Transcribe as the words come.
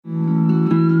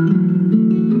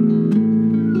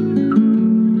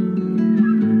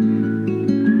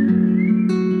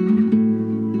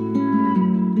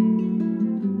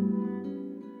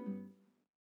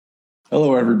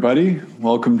everybody.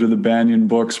 Welcome to the Banyan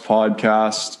Books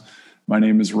podcast. My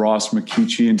name is Ross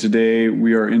McKeechee, and today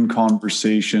we are in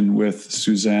conversation with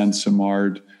Suzanne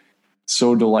Simard.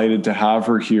 So delighted to have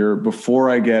her here. Before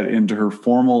I get into her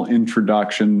formal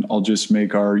introduction, I'll just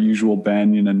make our usual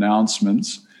Banyan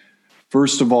announcements.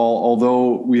 First of all,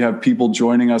 although we have people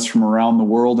joining us from around the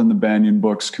world in the Banyan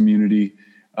Books community,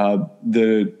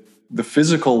 the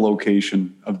physical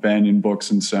location of Banyan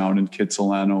Books and Sound in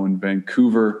Kitsilano in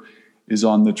Vancouver is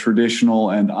on the traditional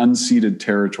and unceded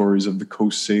territories of the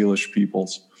Coast Salish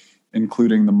peoples,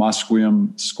 including the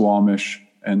Musqueam, Squamish,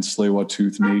 and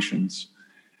Tsleil-Waututh nations.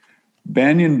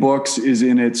 Banyan Books is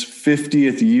in its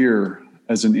 50th year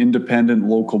as an independent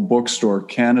local bookstore,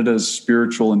 Canada's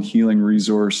spiritual and healing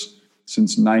resource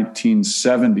since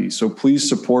 1970. So please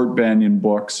support Banyan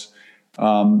Books.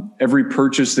 Every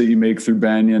purchase that you make through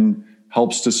Banyan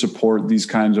helps to support these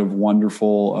kinds of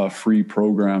wonderful free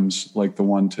programs like the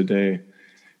one today.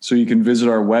 So you can visit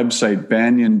our website,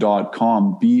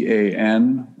 banyan.com,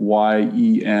 banyen.com.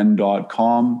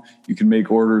 You can make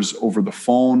orders over the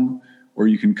phone, or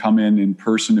you can come in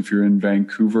person if you're in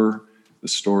Vancouver. The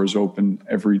store is open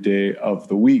every day of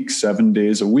the week, 7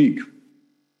 days a week.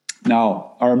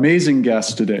 Now, our amazing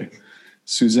guest today,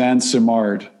 Suzanne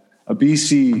Simard, a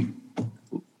BC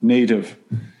native.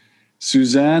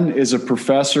 Suzanne is a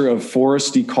professor of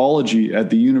forest ecology at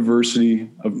the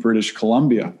University of British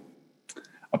Columbia.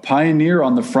 A pioneer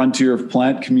on the frontier of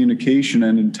plant communication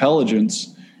and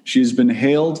intelligence, she has been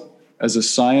hailed as a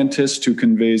scientist who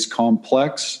conveys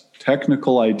complex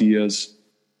technical ideas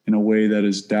in a way that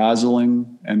is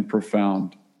dazzling and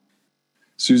profound.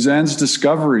 Suzanne's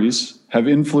discoveries have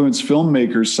influenced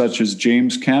filmmakers such as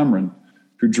James Cameron,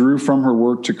 who drew from her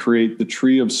work to create the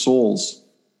Tree of Souls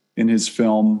in his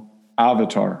film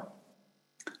Avatar.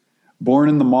 Born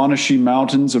in the Monashee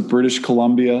Mountains of British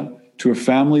Columbia to a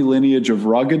family lineage of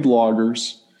rugged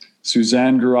loggers,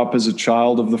 Suzanne grew up as a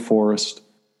child of the forest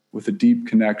with a deep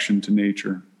connection to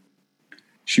nature.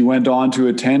 She went on to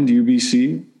attend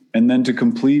UBC and then to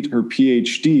complete her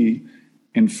PhD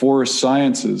in forest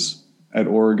sciences at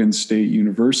Oregon State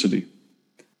University.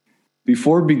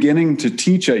 Before beginning to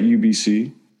teach at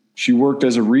UBC, she worked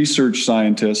as a research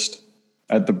scientist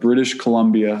at the British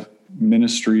Columbia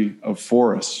Ministry of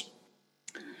Forests.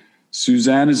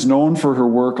 Suzanne is known for her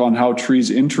work on how trees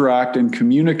interact and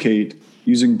communicate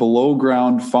using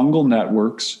below-ground fungal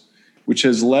networks, which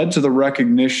has led to the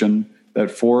recognition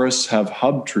that forests have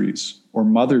hub trees, or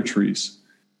mother trees,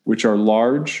 which are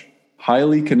large,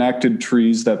 highly connected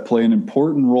trees that play an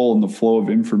important role in the flow of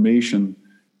information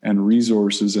and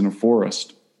resources in a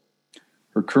forest.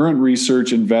 Her current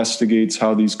research investigates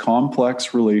how these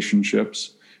complex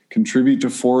relationships contribute to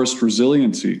forest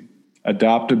resiliency,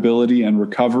 adaptability, and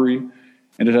recovery,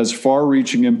 and it has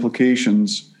far-reaching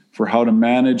implications for how to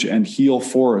manage and heal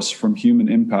forests from human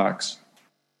impacts,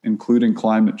 including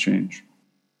climate change.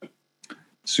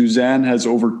 Suzanne has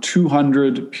over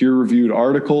 200 peer-reviewed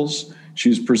articles.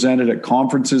 She's presented at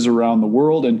conferences around the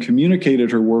world and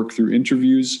communicated her work through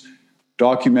interviews,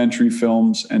 documentary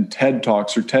films, and TED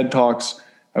Talks. Her TED Talks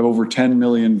have over 10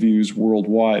 million views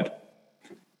worldwide.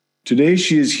 Today,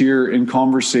 she is here in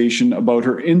conversation about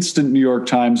her instant New York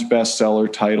Times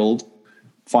bestseller titled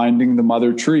Finding the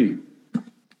Mother Tree,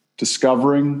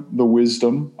 Discovering the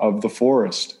Wisdom of the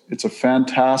Forest. It's a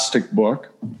fantastic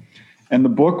book, and the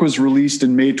book was released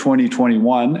in May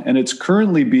 2021, and it's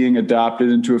currently being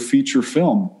adapted into a feature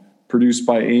film produced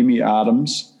by Amy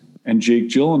Adams and Jake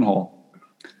Gyllenhaal.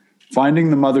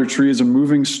 Finding the Mother Tree is a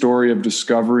moving story of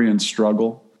discovery and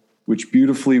struggle, which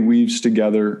beautifully weaves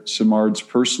together Simard's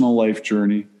personal life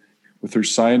journey with her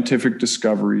scientific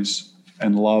discoveries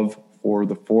and love for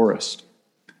the forest.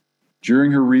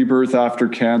 During her rebirth after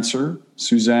cancer,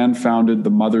 Suzanne founded the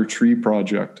Mother Tree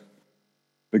Project.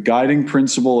 The guiding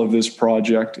principle of this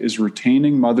project is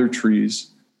retaining mother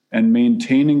trees and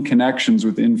maintaining connections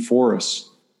within forests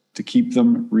to keep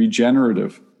them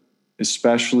regenerative,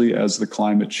 especially as the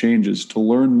climate changes. To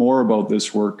learn more about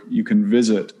this work, you can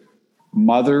visit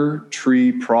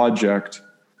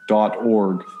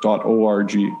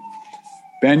mothertreeproject.org.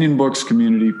 Banyan Books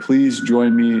community, please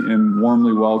join me in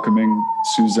warmly welcoming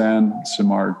Suzanne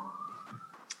Simard.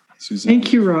 Suzanne.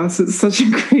 Thank you, Ross. It's such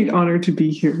a great honor to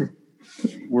be here.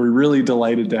 We're really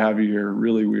delighted to have you here.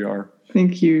 Really, we are.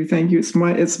 Thank you. Thank you. It's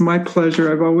my pleasure.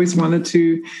 I've always wanted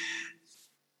to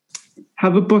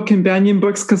have a book in Banyan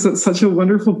Books because it's such a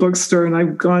wonderful bookstore, and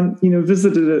I've gone,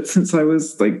 visited it since I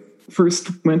was first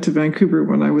went to Vancouver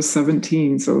when I was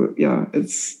 17. So yeah,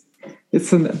 it's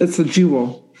a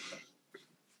jewel.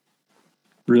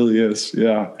 Really is.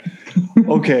 Yeah.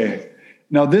 Okay.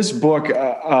 Now, this book,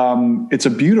 it's a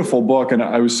beautiful book. And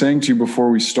I was saying to you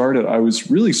before we started, I was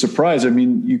really surprised. I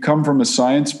mean, you come from a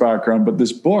science background, but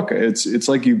this book, it's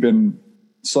like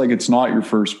it's not your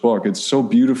first book. It's so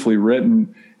beautifully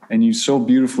written, and you so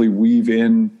beautifully weave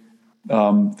in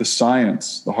the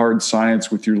science, the hard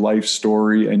science with your life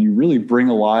story. And you really bring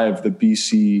alive the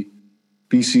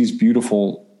BC's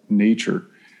beautiful nature.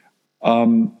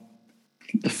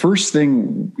 The first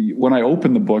thing, when I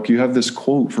opened the book, you have this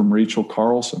quote from Rachel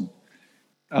Carlson.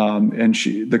 And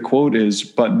the quote is,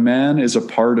 "But man is a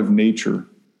part of nature,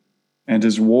 and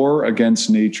his war against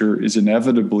nature is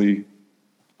inevitably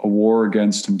a war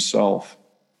against himself."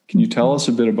 Can you tell us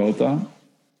a bit about that?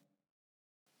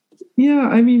 Yeah,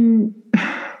 I mean,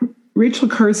 Rachel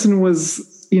Carson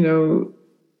was,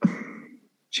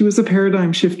 she was a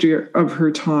paradigm shifter of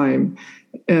her time.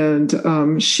 And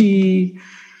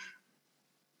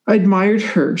I admired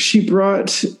her. She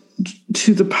brought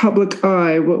to the public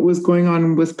eye what was going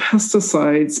on with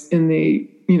pesticides in the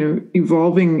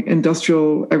evolving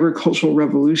industrial agricultural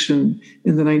revolution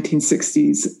in the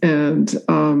 1960s. And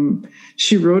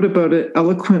she wrote about it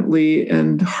eloquently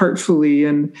and heartfully.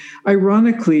 And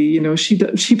ironically,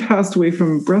 she passed away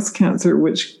from breast cancer,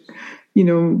 which,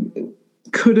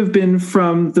 could have been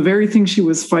from the very thing she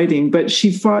was fighting, but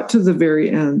she fought to the very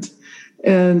end.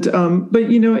 And but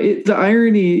the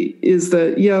irony is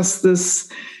that, yes, this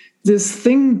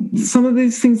thing, some of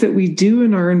these things that we do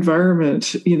in our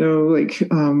environment, like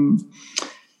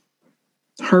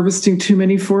harvesting too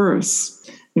many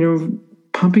forests,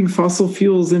 pumping fossil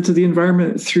fuels into the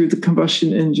environment through the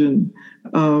combustion engine,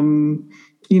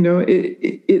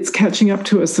 it's catching up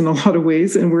to us in a lot of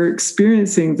ways, and we're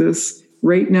experiencing this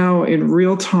right now in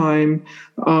real time,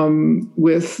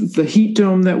 with the heat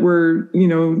dome that we're,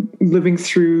 living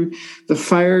through, the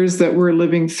fires that we're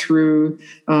living through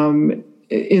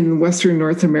in Western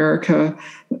North America,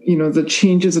 the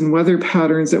changes in weather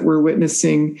patterns that we're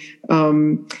witnessing.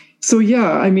 So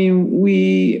yeah, I mean,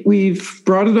 we've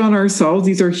brought it on ourselves.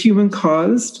 These are human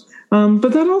caused, but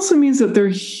that also means that they're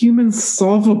human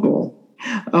solvable.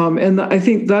 And I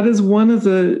think that is one of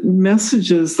the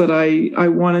messages that I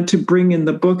wanted to bring in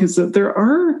the book, is that there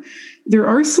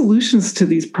are solutions to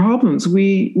these problems.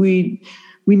 We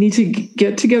need to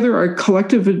get together our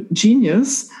collective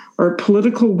genius, our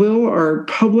political will, our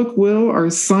public will, our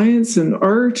science and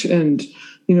art, and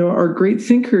our great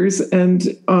thinkers,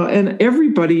 and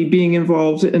everybody being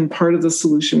involved in part of the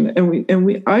solution.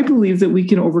 I believe that we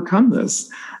can overcome this.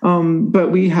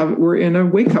 But we're in a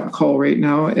wake up call right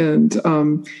now.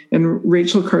 And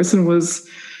Rachel Carson was,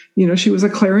 she was a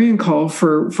clarion call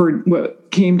for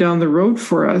what came down the road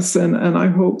for us. And I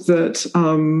hope that,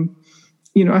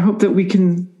 I hope that we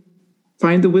can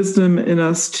find the wisdom in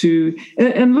us to,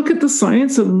 and look at the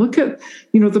science and look at,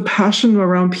 the passion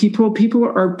around people. People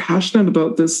are passionate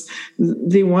about this.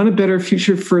 They want a better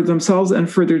future for themselves and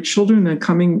for their children and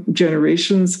coming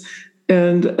generations.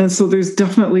 And so there's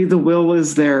definitely, the will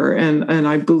is there. And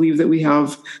I believe that we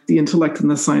have the intellect and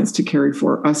the science to carry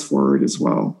us forward as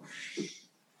well.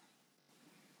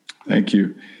 Thank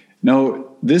you. Now,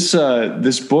 this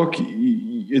book,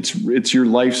 it's your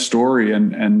life story,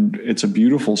 and it's a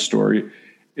beautiful story.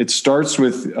 It starts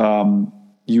with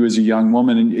you as a young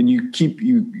woman, and you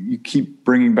keep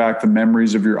bringing back the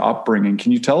memories of your upbringing.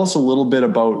 Can you tell us a little bit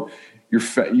about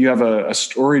you have a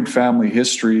storied family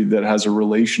history that has a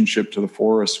relationship to the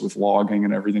forest with logging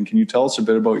and everything. Can you tell us a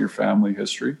bit about your family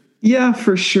history? Yeah,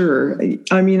 for sure.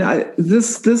 I mean,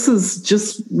 this is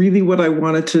just really what I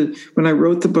wanted to, when I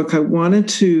wrote the book, I wanted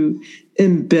to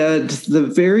embed the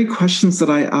very questions that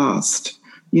I asked,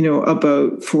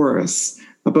 about forests,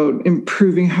 about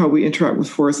improving how we interact with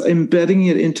forests, embedding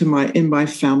it in my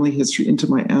family history, into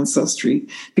my ancestry,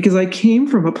 because I came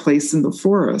from a place in the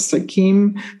forest. I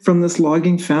came from this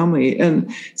logging family.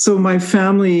 And so my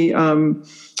family, on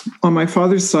my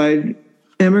father's side,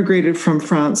 emigrated from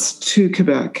France to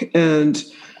Quebec, and,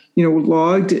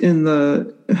 logged in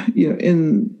the,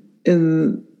 in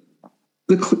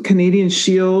the Canadian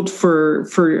Shield for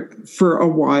a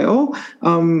while,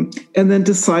 and then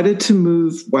decided to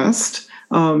move west.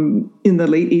 In the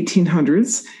late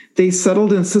 1800s, they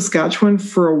settled in Saskatchewan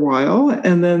for a while,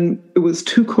 and then it was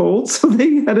too cold, so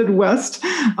they headed west.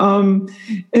 And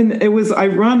it was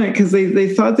ironic because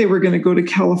they thought they were going to go to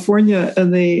California,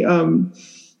 and they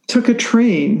took a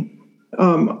train.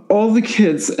 All the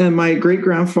kids and my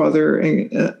great-grandfather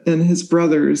and his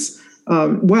brothers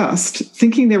west,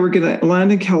 thinking they were going to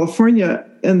land in California.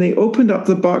 And they opened up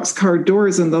the boxcar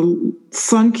doors, and the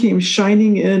sun came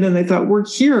shining in, and they thought, we're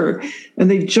here.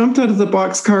 And they jumped out of the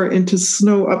boxcar into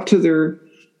snow up to their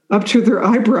up to their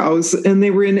eyebrows, and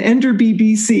they were in Enderby,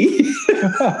 BC.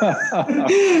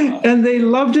 And they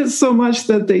loved it so much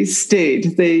that they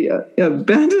stayed. They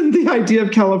abandoned the idea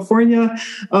of California.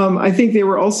 I think they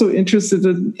were also interested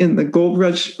in the gold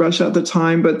rush at the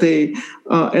time, but they,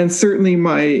 and certainly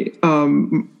my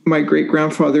great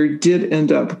grandfather did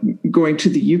end up going to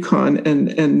the Yukon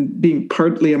and being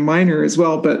partly a miner as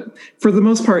well. But for the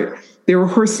most part, they were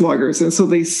horse loggers. And so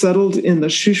they settled in the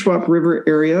Shuswap River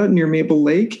area near Maple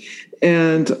Lake.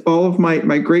 And all of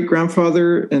my great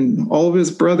grandfather and all of his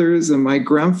brothers, and my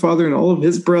grandfather and all of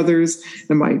his brothers,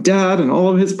 and my dad and all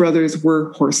of his brothers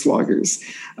were horse loggers.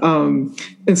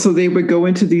 And so they would go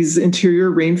into these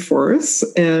interior rainforests,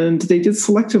 and they did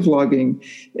selective logging.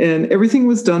 And everything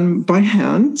was done by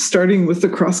hand, starting with the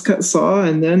crosscut saw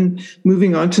and then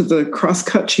moving on to the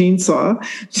crosscut chainsaw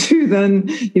to then,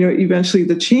 eventually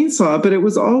the chainsaw. But it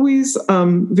was always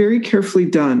very carefully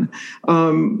done.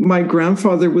 My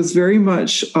grandfather was very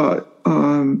much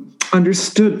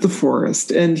understood the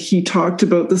forest, and he talked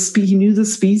about he knew the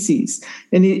species,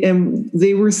 and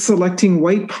they were selecting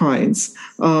white pines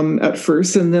at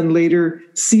first, and then later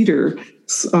cedar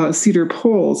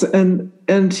poles,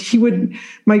 and he would,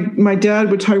 my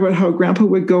dad would talk about how Grandpa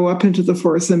would go up into the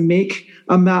forest and make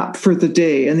a map for the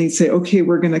day, and he'd say, okay,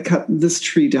 we're going to cut this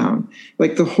tree down,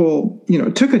 like the whole,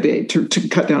 it took a day to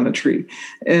cut down a tree,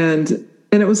 and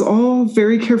it was all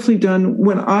very carefully done.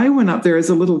 When I went up there as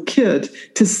a little kid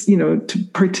to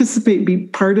participate, be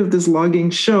part of this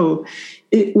logging show,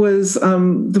 it was,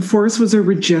 the forest was a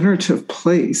regenerative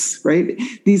place, right?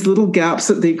 These little gaps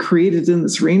that they created in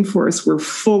this rainforest were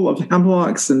full of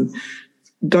hemlocks and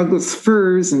Douglas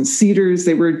firs and cedars.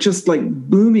 They were just like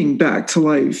booming back to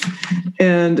life.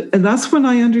 And that's when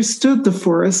I understood the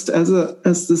forest as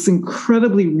this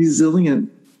incredibly resilient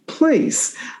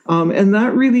place. And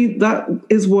that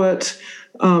is what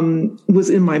was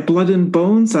in my blood and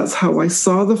bones. That's how I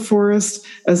saw the forest,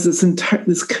 as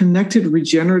this connected,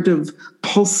 regenerative,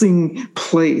 pulsing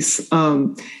place.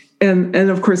 And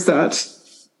of course that,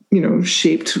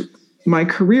 shaped my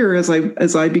career as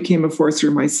I became a forester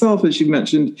myself. As you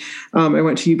mentioned, I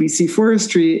went to UBC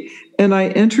Forestry, and I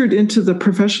entered into the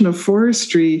profession of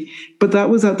forestry, but that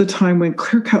was at the time when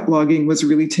clear-cut logging was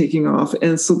really taking off.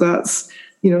 And so that's,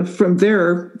 from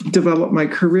there, developed my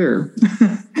career.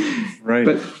 Right.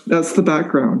 But that's the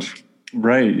background.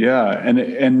 Right. Yeah.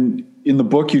 And in the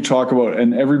book you talk about,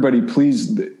 and everybody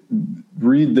please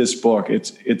read this book.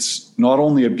 It's not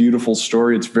only a beautiful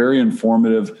story, it's very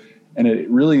informative, and it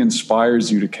really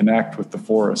inspires you to connect with the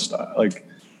forest. Like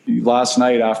last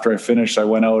night after I finished, I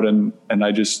went out and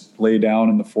I just lay down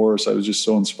in the forest. I was just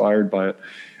so inspired by it.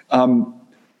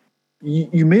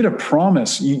 You made a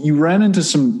promise. You ran into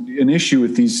an issue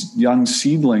with these young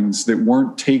seedlings that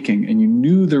weren't taking, and you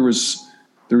knew there was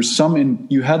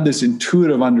you had this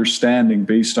intuitive understanding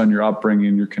based on your upbringing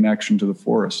and your connection to the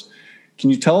forest. Can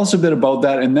you tell us a bit about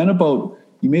that? And then about,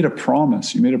 you made a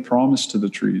promise to the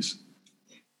trees.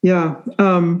 Yeah.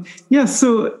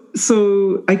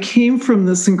 So I came from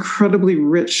this incredibly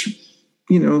rich,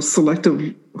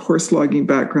 selective horse logging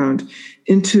background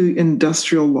into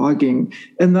industrial logging.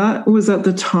 And that was at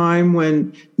the time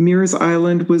when Meares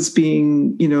Island was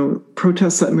being,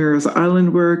 protests at Meares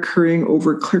Island were occurring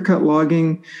over clear-cut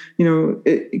logging.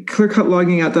 Clear-cut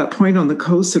logging at that point on the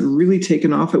coast had really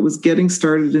taken off. It was getting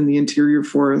started in the interior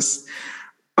forests.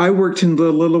 I worked in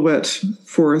the Lillooet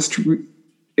forest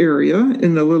area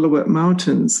in the Lillooet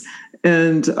Mountains.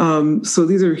 And so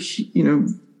these are,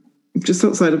 just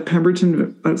outside of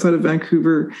Pemberton, outside of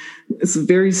Vancouver. It's a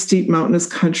very steep mountainous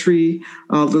country.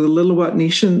 The Lillooet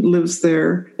Nation lives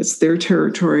there. It's their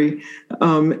territory.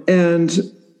 And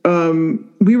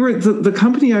we were, the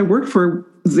company I worked for,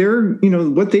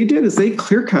 what they did is they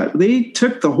clear cut. They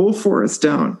took the whole forest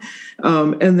down.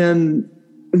 And then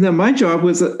my job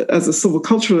was, as a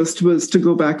silviculturalist, was to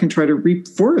go back and try to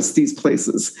reforest these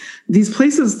places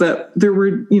that there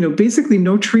were, basically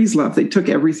no trees left. They took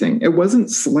everything. It wasn't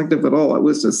selective at all. It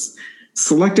was just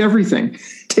select everything,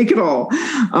 take it all.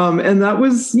 And that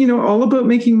was, all about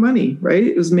making money, right?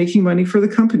 It was making money for the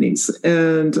companies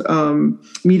and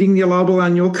meeting the allowable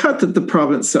annual cut that the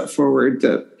province set forward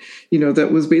that,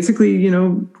 that was basically,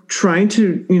 trying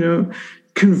to,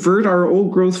 convert our old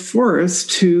growth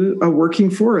forest to a working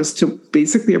forest, to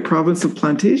basically a province of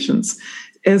plantations.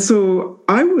 And so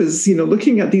I was,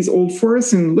 looking at these old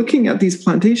forests and looking at these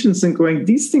plantations and going,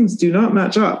 these things do not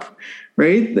match up,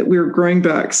 right? That we were growing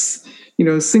back,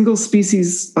 single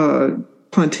species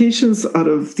plantations out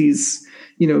of these,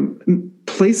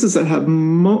 places that have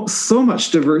so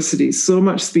much diversity, so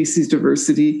much species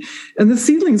diversity, and the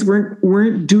seedlings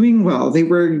weren't doing well. They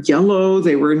were yellow.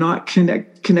 They were not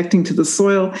connecting to the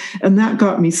soil, and that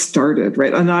got me started,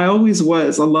 right? And I always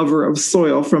was a lover of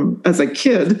soil from as a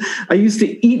kid. I used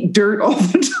to eat dirt all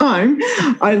the time.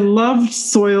 I loved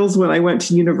soils when I went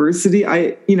to university.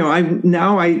 That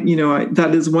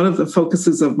is one of the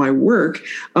focuses of my work.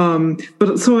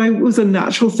 But so it was a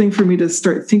natural thing for me to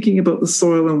start thinking about the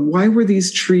soil and why were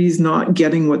these trees not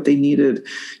getting what they needed?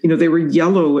 They were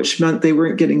yellow, which meant they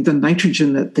weren't getting the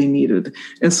nitrogen that they needed.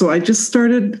 And so I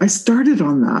started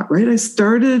on that, right? I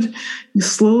started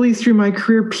slowly through my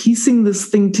career piecing this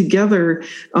thing together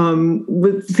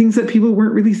with things that people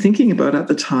weren't really thinking about at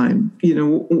the time.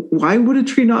 Why would a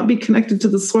tree not be connected to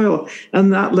the soil?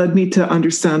 And that led me to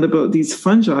understand about these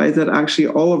fungi that actually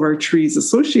all of our trees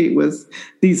associate with,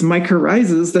 these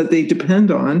mycorrhizas that they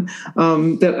depend on,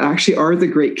 that actually are the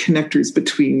great connectors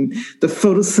between the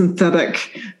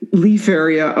photosynthetic leaf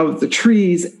area of the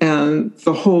trees and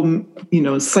the whole,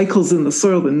 cycles in the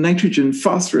soil, the nitrogen,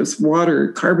 phosphorus,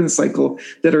 water, carbon cycle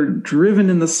that are driven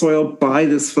in the soil by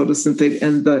this photosynthetic,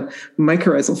 and the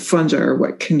mycorrhizal fungi are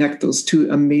what connect those two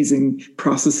amazing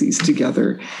processes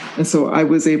together. And so I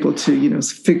was able to,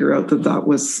 figure out that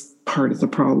was part of the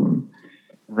problem.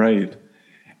 Right.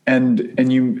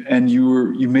 And you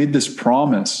made this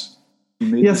promise. I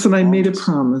made a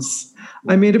promise.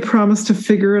 I made a promise to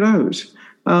figure it out.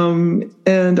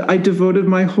 And I devoted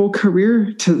my whole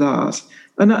career to that.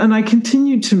 And I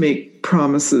continued to make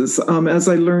promises as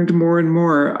I learned more and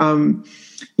more.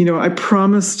 I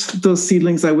promised those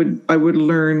seedlings I would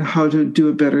learn how to do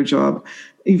a better job.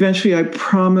 Eventually, I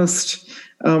promised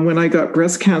when I got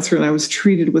breast cancer and I was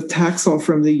treated with Taxol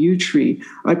from the yew tree,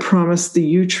 I promised the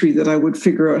yew tree that I would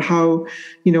figure out how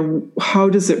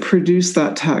does it produce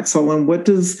that Taxol, and what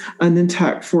does an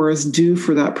intact forest do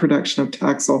for that production of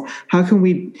Taxol? How can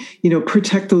we,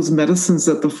 protect those medicines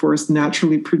that the forest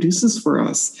naturally produces for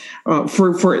us,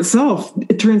 for itself?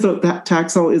 It turns out that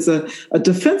Taxol is a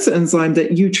defense enzyme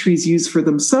that yew trees use for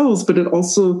themselves, but it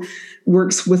also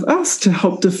works with us to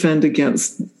help defend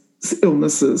against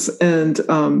illnesses. And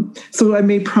so I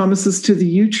made promises to the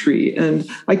yew tree, and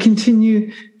I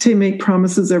continue to make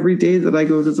promises every day that I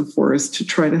go to the forest to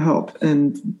try to help.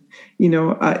 And,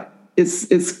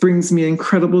 it brings me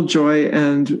incredible joy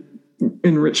and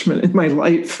enrichment in my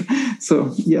life.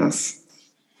 So, yes.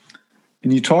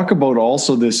 And you talk about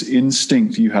also this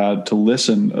instinct you had to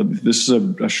listen. This is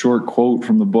a short quote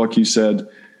from the book. You said,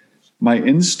 "My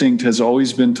instinct has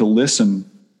always been to listen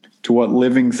to what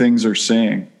living things are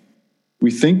saying. We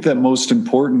think that most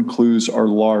important clues are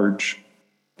large,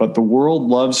 but the world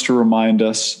loves to remind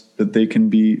us that they can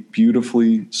be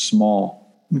beautifully small."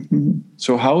 Mm-hmm.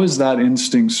 So how has that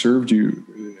instinct served you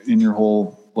in your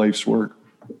whole life's work?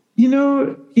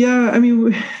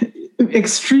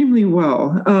 Extremely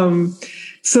well.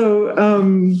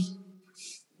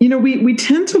 We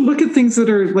tend to look at things that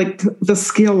are like the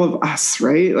scale of us,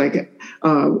 right? Like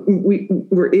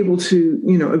we're able to,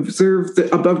 observe the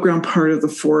above ground part of the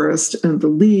forest and the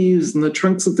leaves and the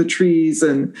trunks of the trees,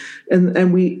 and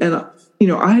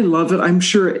I love it. I'm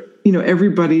sure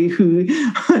everybody who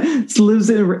lives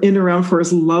in around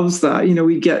forest loves that.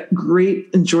 We get great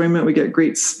enjoyment. We get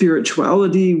great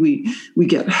spirituality. We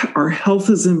get our health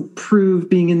is improved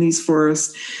being in these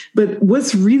forests. But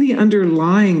what's really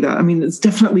underlying that? It's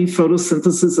definitely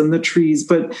photosynthesis in the trees,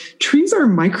 but trees are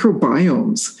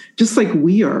microbiomes, just like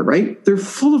we are, right? They're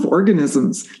full of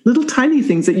organisms, little tiny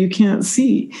things that you can't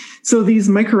see. So these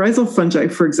mycorrhizal fungi,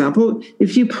 for example,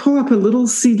 if you pull up a little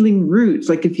seedling root,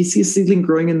 like if you see a seedling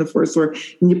growing in the forest floor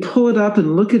and you pull it up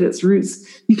and look at its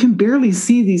roots, you can barely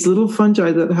see these little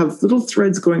fungi that have little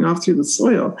threads going off through the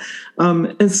soil.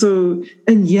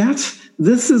 And yet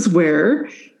this is where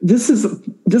this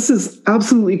is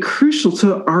absolutely crucial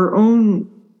to our own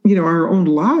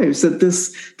lives, that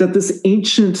this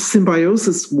ancient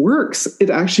symbiosis works. It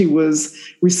actually was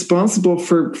responsible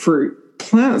for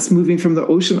plants moving from the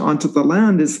ocean onto the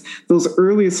land. Is those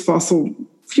earliest fossil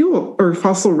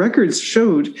records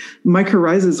showed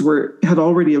mycorrhizas had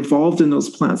already evolved in those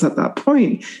plants at that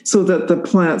point, so that the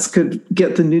plants could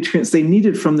get the nutrients they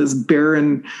needed from this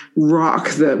barren rock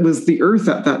that was the earth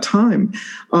at that time.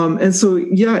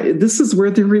 This is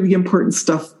where the really important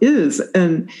stuff is.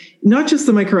 And not just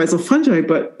the mycorrhizal fungi,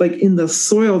 but like in the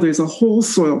soil, there's a whole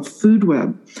soil food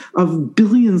web of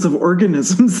billions of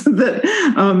organisms that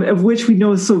of which we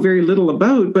know so very little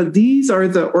about. But these are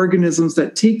the organisms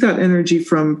that take that energy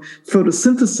from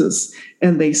photosynthesis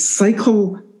and they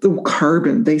cycle the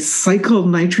carbon, they cycle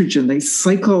nitrogen,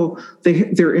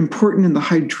 they're important in the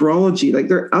hydrology. Like,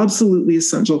 they're absolutely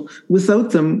essential. Without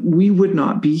them, we would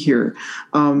not be here.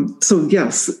 So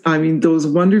yes, I mean, those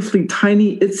wonderfully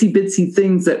tiny itsy bitsy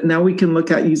things that now we can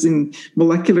look at using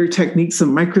molecular techniques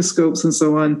and microscopes and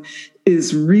so on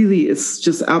it's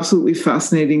just absolutely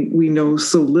fascinating. We know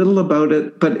so little about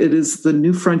it, but it is the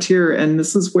new frontier. And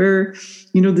this is where,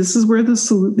 these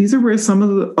are where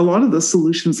a lot of the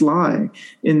solutions lie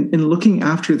in looking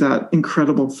after that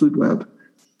incredible food web.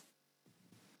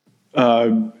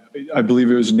 I believe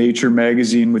it was Nature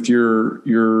magazine with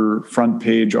your front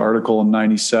page article in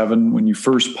 97. When you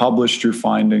first published your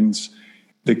findings,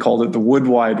 they called it the Wood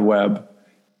Wide Web.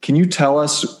 Can you tell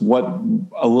us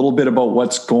a little bit about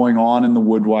what's going on in the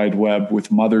Wood Wide Web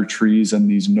with mother trees and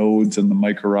these nodes and the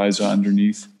mycorrhiza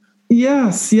underneath?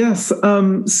 Yes.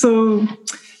 So,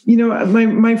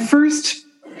 my first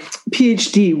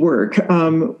PhD work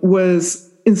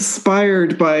was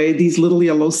inspired by these little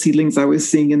yellow seedlings I was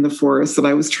seeing in the forest that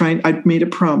I'd made a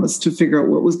promise to figure out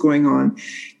what was going on.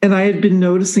 And I had been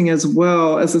noticing as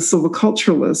well as a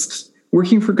silviculturalist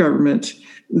working for government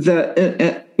that,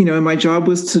 and my job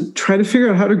was to try to figure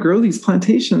out how to grow these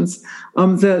plantations,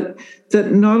 that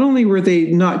not only were they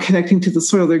not connecting to the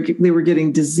soil, they were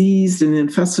getting diseased and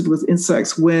infested with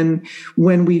insects when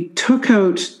we took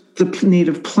out the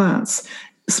native plants,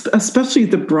 especially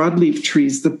the broadleaf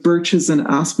trees, the birches and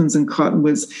aspens and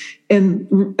cottonwoods.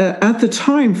 And at the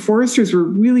time, foresters were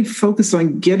really focused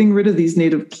on getting rid of these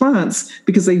native plants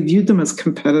because they viewed them as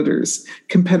competitors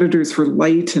for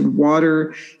light and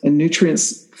water and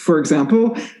nutrients. For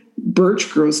example, birch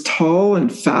grows tall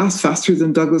and faster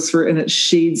than Douglas fir, and it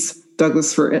shades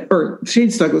Douglas fir.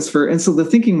 And so the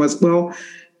thinking was, well,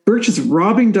 birch is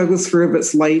robbing Douglas fir of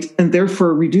its light and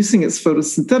therefore reducing its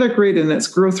photosynthetic rate and its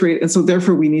growth rate. And so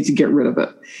therefore we need to get rid of it.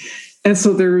 And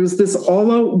so there was this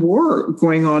all-out war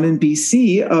going on in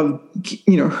BC of,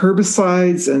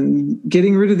 herbicides and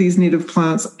getting rid of these native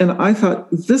plants. And I thought,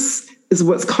 this is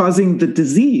what's causing the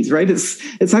disease, right?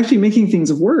 It's actually making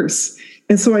things worse.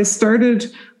 And so I started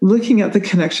looking at the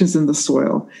connections in the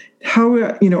soil. How,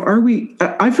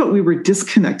 I felt we were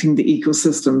disconnecting the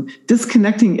ecosystem,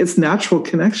 disconnecting its natural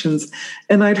connections.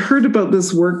 And I'd heard about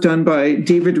this work done by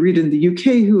David Reed in the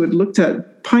UK, who had looked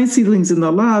at pine seedlings in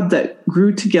the lab that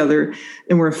grew together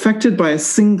and were affected by a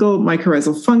single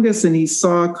mycorrhizal fungus. And he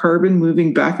saw carbon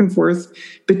moving back and forth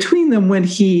between them when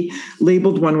he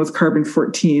labeled one with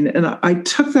carbon-14. And I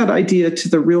took that idea to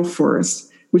the real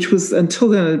forest, which was until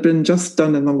then had been just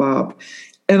done in the lab.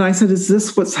 And I said, is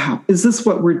this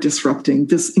what we're disrupting,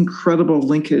 this incredible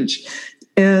linkage?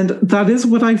 And that is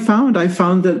what I found. I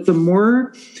found that the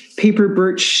more paper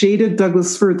birch shaded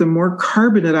Douglas fir, the more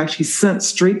carbon it actually sent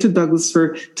straight to Douglas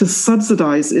fir to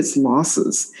subsidize its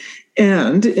losses.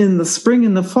 And in the spring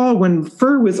and the fall, when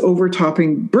fir was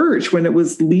overtopping birch, when it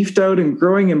was leafed out and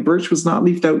growing and birch was not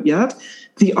leafed out yet,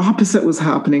 the opposite was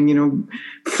happening.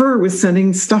 Fir was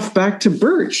sending stuff back to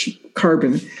birch,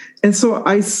 carbon. And so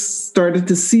I started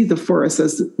to see the forest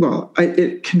as, well,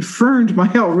 it confirmed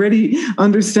my already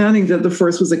understanding that the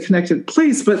forest was a connected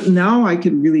place, but now I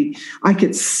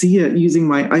could see it using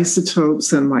my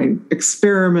isotopes and my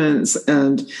experiments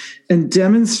and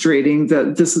demonstrating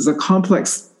that this is a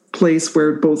complex place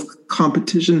where both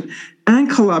competition and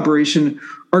collaboration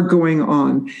are going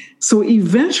on. So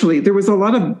eventually there was a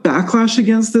lot of backlash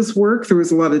against this work. There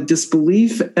was a lot of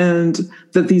disbelief and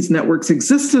that these networks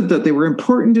existed, that they were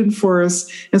important in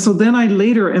forests. And so then I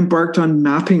later embarked on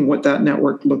mapping what that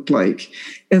network looked like.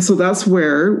 And so that's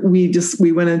where we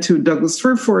went into Douglas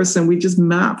fir forest and we just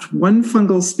mapped one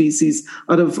fungal species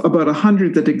out of about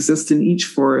 100 that exist in each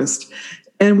forest.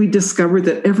 And we discovered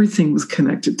that everything was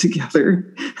connected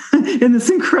together in this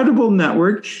incredible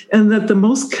network, and that the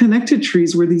most connected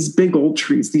trees were these big old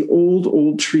trees, the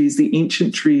old trees, the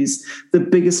ancient trees, the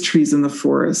biggest trees in the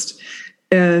forest.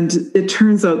 And it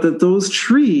turns out that those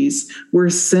trees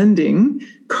were sending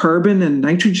carbon and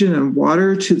nitrogen and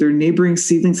water to their neighboring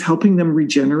seedlings, helping them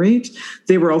regenerate.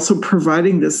 They were also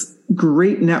providing this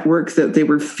great network that they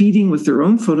were feeding with their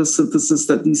own photosynthesis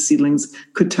that these seedlings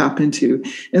could tap into.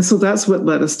 And so that's what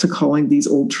led us to calling these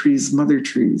old trees mother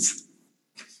trees.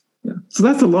 Yeah. So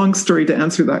that's a long story to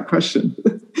answer that question.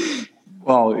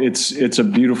 Well, it's a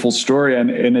beautiful story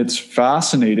and it's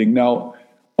fascinating. Now,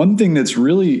 one thing that's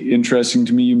really interesting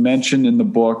to me, you mentioned in the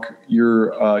book,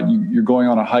 you're going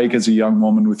on a hike as a young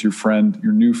woman with your friend,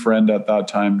 your new friend at that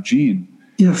time, Jean.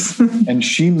 Yes. And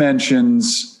she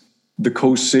mentions the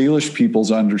Coast Salish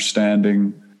people's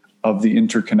understanding of the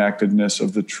interconnectedness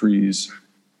of the trees.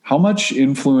 How much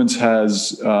influence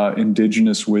has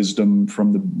Indigenous wisdom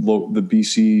from the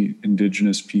BC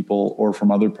Indigenous people or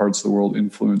from other parts of the world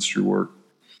influenced your work?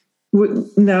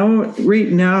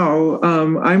 Right now,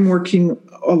 I'm working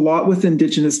a lot with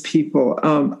Indigenous people.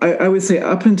 I would say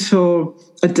up until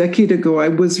a decade ago, I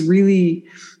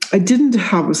didn't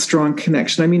have a strong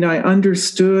connection. I mean, I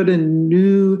understood and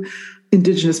knew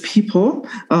Indigenous people.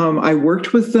 I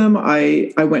worked with them.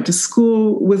 I went to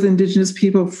school with Indigenous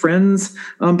people, friends,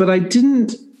 but I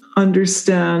didn't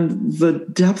understand the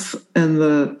depth and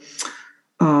the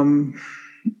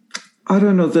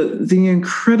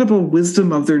incredible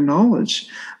wisdom of their knowledge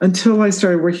until I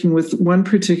started working with one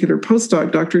particular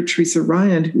postdoc, Dr. Teresa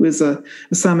Ryan, who is a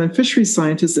salmon fisheries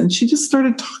scientist. And she just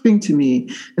started talking to me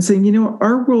and saying,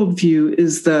 our worldview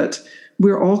is that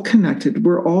we're all connected.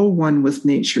 We're all one with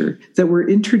nature, that we're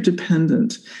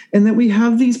interdependent, and that we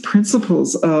have these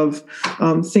principles of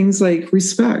things like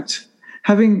respect,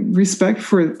 having respect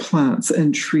for plants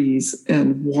and trees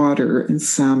and water and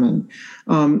salmon,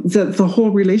 that the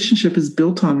whole relationship is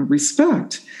built on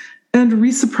respect and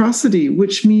reciprocity,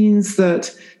 which means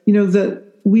that, that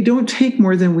we don't take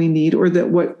more than we need, or that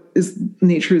what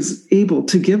nature is able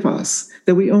to give us,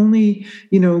 that we only,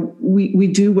 we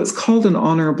do what's called an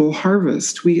honorable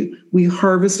harvest. We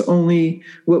harvest only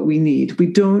what we need. We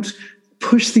don't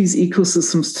push these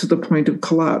ecosystems to the point of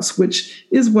collapse, which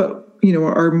is what,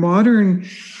 our modern,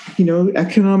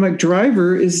 economic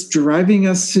driver is driving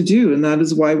us to do. And that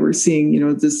is why we're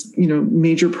seeing, this,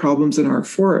 major problems in our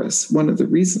forests, one of the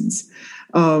reasons.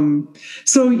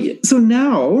 So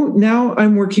now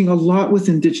I'm working a lot with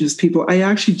Indigenous people. I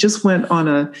actually just went on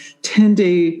a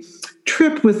 10-day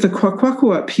trip with the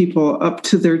Kwakwaka'wakw people up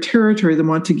to their territory, the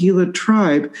Monteaguila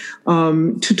tribe,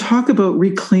 to talk about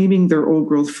reclaiming their old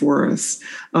growth forests,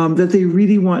 that they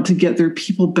really want to get their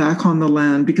people back on the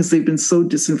land because they've been so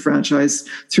disenfranchised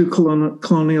through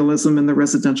colonialism and the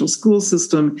residential school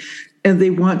system. And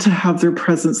they want to have their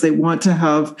presence. They want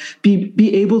to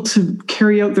be able to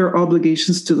carry out their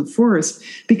obligations to the forest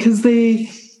because they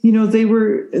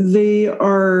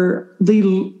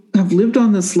have lived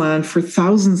on this land for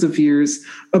thousands of years,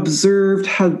 observed,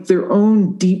 had their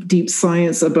own deep, deep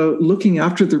science about looking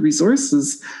after the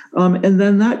resources. And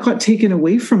then that got taken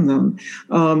away from them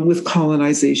with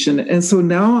colonization. And so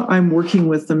now I'm working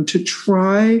with them to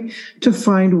try to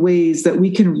find ways that we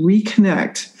can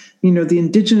reconnect, the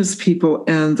Indigenous people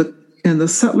and the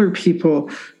settler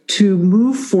people to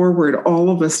move forward, all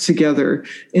of us together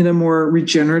in a more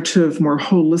regenerative, more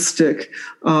holistic,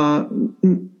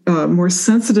 more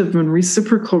sensitive and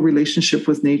reciprocal relationship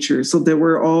with nature, so that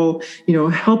we're all,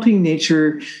 helping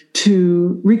nature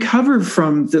to recover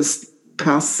from this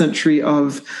past century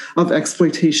of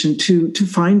exploitation to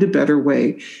find a better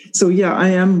way. So yeah, I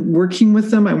am working with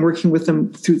them. I'm working with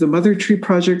them through the Mother Tree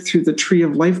Project, through the Tree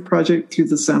of Life Project, through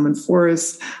the Salmon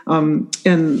Forest, and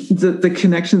the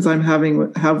connections I'm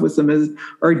have with them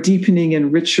are deepening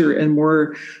and richer and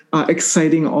more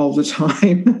exciting all the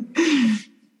time.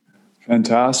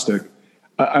 Fantastic.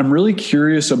 I'm really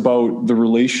curious about the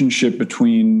relationship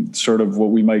between sort of what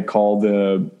we might call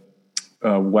the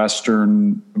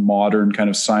Western modern kind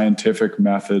of scientific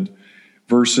method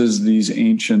versus these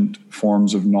ancient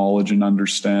forms of knowledge and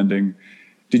understanding.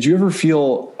 Did you ever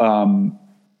feel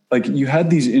like you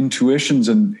had these intuitions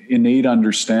and innate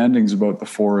understandings about the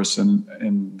forest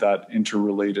and that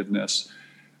interrelatedness?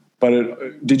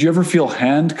 But did you ever feel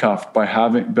handcuffed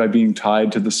by being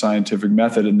tied to the scientific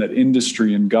method, and that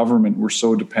industry and government were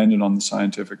so dependent on the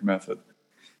scientific method?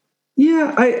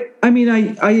 Yeah, I mean,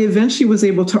 I eventually was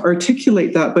able to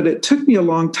articulate that, but it took me a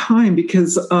long time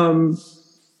because,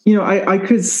 I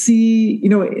could see,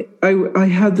 I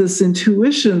had this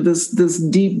intuition, this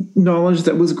deep knowledge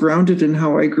that was grounded in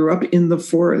how I grew up in the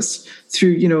forest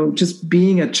through, just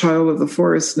being a child of the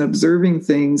forest and observing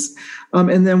things.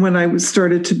 And then when I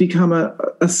started to become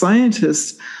a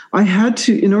scientist, I had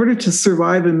to, in order to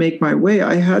survive and make my way,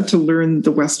 I had to learn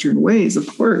the Western ways, of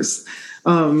course.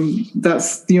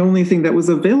 That's the only thing that was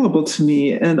available to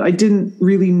me. And I didn't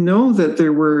really know that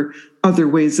there were other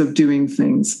ways of doing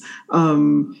things.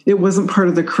 It wasn't part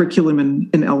of the curriculum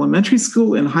in elementary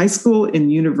school, in high school, in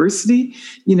university.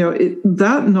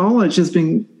 That knowledge has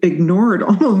been ignored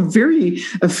almost very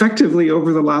effectively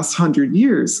over the last 100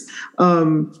 years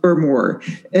or more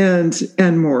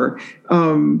and more.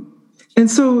 And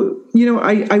so,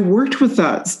 I worked with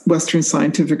that Western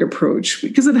scientific approach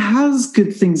because it has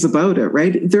good things about it,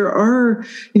 right? There are,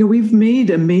 we've made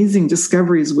amazing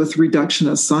discoveries with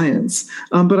reductionist science,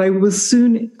 but I was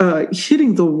soon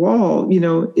hitting the wall,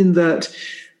 in that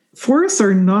forests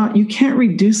are not, you can't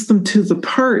reduce them to the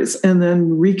parts and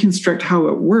then reconstruct how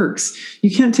it works.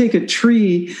 You can't take a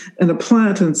tree and a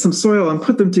plant and some soil and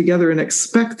put them together and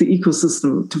expect the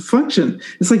ecosystem to function.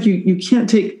 It's like you can't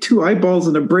take two eyeballs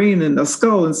and a brain and a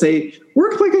skull and say,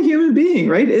 work like a human being,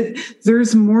 right?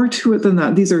 There's more to it than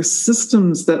that. These are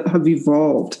systems that have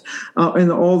evolved,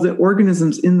 and all the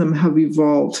organisms in them have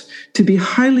evolved to be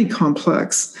highly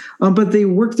complex. But they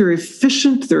work, they're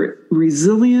efficient, they're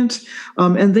resilient,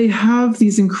 and they have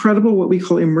these incredible, what we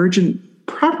call emergent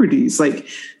properties, like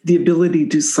the ability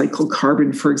to cycle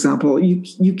carbon, for example.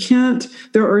 You can't,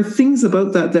 there are things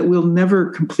about that we'll never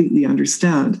completely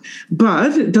understand,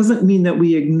 but it doesn't mean that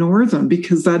we ignore them,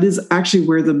 because that is actually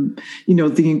where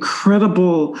the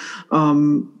incredible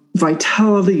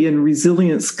vitality and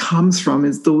resilience comes from,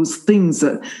 is those things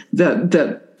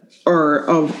that are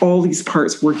of all these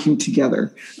parts working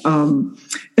together.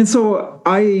 And so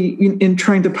in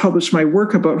trying to publish my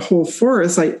work about whole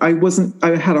forests, I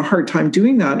had a hard time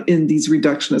doing that in these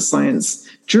reductionist science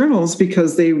journals,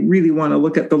 because they really want to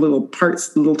look at the little parts,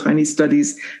 the little tiny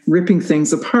studies, ripping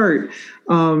things apart.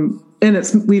 And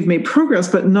we've made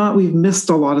progress, but we've missed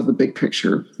a lot of the big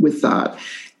picture with that.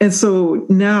 And so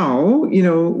now,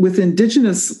 with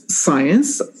Indigenous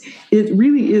science, it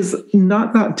really is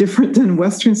not that different than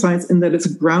Western science in that it's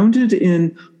grounded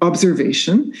in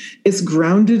observation, it's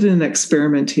grounded in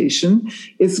experimentation,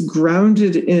 it's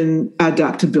grounded in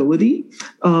adaptability,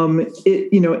 and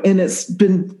it's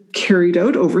been carried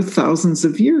out over thousands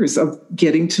of years of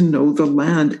getting to know the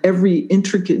land, every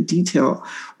intricate detail.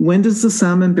 When does the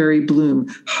salmonberry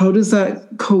bloom? How does that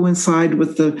coincide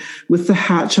with the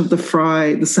hatch of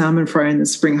the salmon fry in the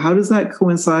spring? How does that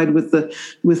coincide with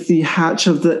the hatch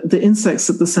of the insects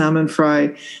that the salmon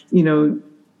fry,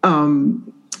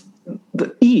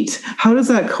 eat? How does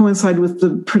that coincide with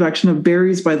the production of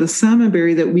berries by the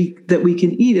salmonberry that we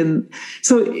can eat? And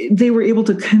so they were able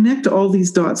to connect all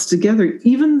these dots together.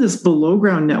 Even this below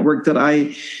ground network that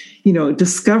I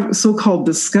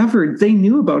discovered, they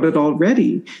knew about it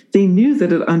already. They knew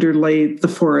that it underlay the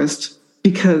forest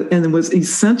and it was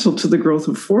essential to the growth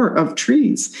of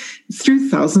trees through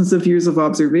thousands of years of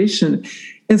observation.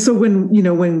 And so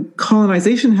when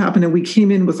colonization happened and we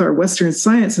came in with our Western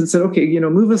science and said, okay,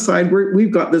 move aside,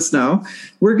 we've got this now,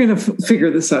 we're going to figure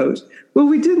this out. Well,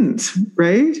 we didn't,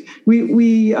 right? We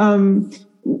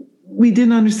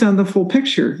didn't understand the full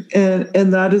picture.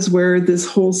 And that is where this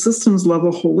whole systems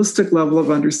level, holistic level of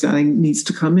understanding needs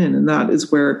to come in. And that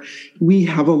is where we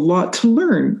have a lot to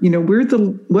learn.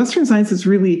 Western science is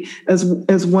really, as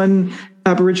one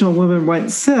Aboriginal woman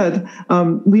once said,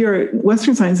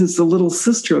 Western science is the little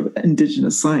sister of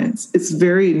Indigenous science. It's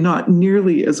not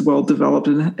nearly as well developed,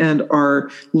 and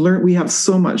we have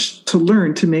so much to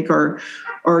learn to make our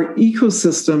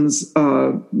ecosystems,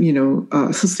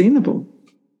 sustainable.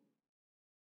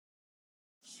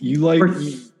 Go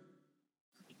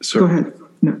ahead.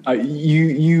 No.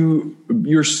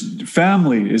 Your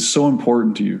family is so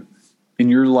important to you. In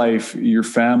your life, your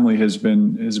family has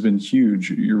been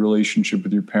huge. Your relationship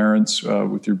with your parents,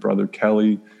 with your brother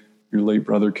Kelly, your late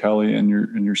brother Kelly, and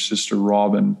your sister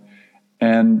Robin.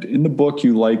 And in the book,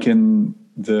 you liken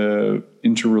the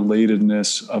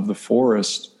interrelatedness of the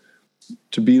forest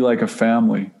to be like a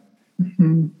family.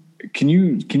 Mm-hmm. Can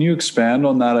you expand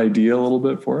on that idea a little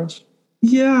bit for us?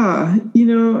 Yeah,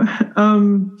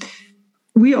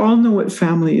 we all know what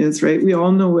family is, right? We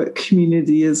all know what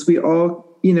community is. We all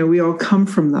come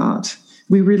from that.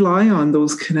 We rely on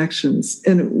those connections.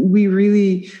 And we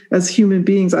really, as human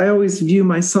beings, I always view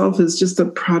myself as just a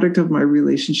product of my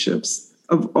relationships,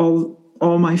 of all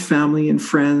my family and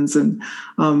friends. And,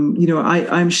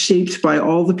 I'm shaped by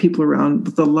all the people around,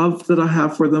 the love that I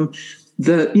have for them,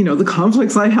 the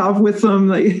conflicts I have with them,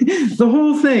 like the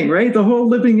whole thing, right? The whole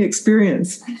living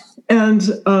experience. And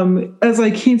as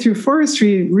I came through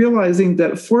forestry, realizing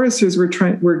that foresters were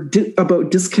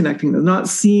about disconnecting them, not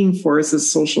seeing forests as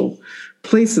social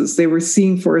places. They were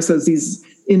seeing forests as these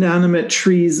inanimate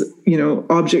trees,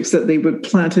 objects that they would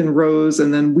plant in rows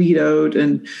and then weed out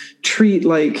and treat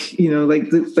like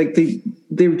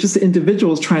they were just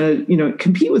individuals trying to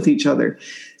compete with each other.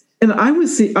 And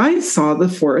I saw the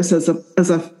forest as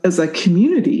a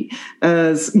community,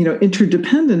 as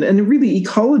interdependent, and really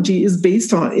ecology is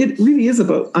based on it. Really is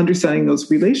about understanding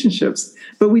those relationships.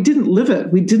 But we didn't live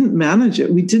it, we didn't manage it,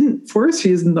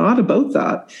 Forestry is not about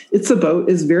that. It's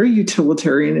very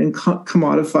utilitarian and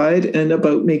commodified and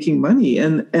about making money,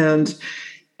 and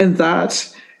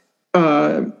that.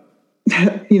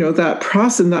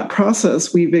 That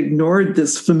process, we've ignored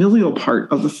this familial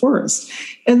part of the forest.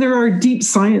 And there are deep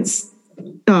science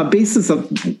basis of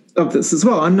of this as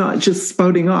well. I'm not just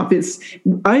spouting off.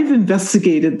 I've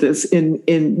investigated this in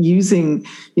using,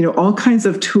 all kinds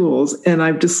of tools, and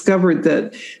I've discovered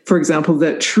that, for example,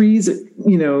 that trees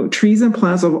and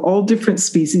plants of all different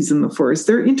species in the forest,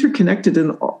 they're interconnected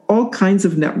in all kinds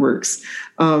of networks.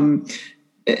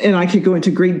 And I could go into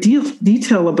great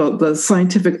detail about the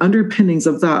scientific underpinnings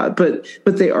of that,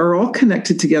 but they are all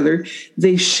connected together.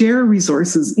 They share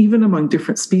resources even among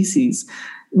different species.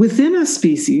 Within a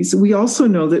species, we also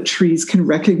know that trees can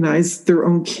recognize their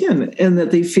own kin and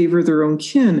that they favor their own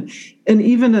kin. And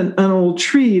even an old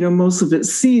tree, most of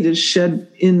its seed is shed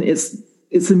in its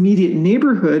immediate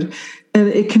neighborhood, and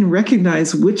it can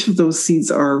recognize which of those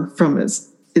seeds are from its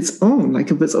own,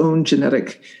 like of its own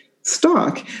genetic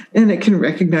stock, and it can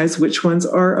recognize which ones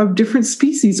are of different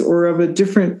species or of a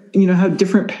different, have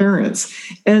different parents.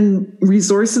 And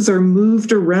resources are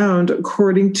moved around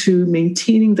according to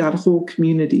maintaining that whole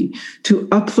community, to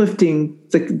uplifting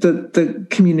the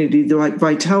community, the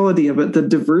vitality of it, the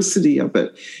diversity of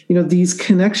it. These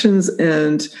connections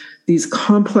and these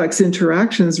complex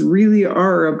interactions really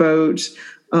are about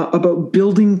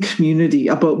building community,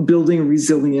 about building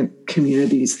resilient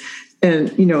communities.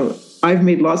 And, I've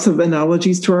made lots of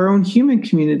analogies to our own human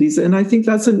communities, and I think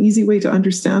that's an easy way to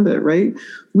understand it, right?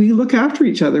 We look after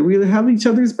each other. We have each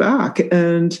other's back.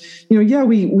 And,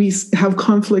 we have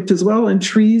conflict as well, and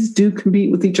trees do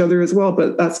compete with each other as well,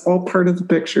 but that's all part of the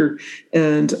picture.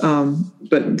 And,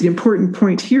 but the important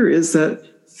point here is that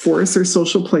forests are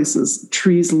social places.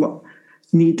 Trees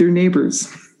need their neighbors.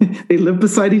 They live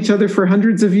beside each other for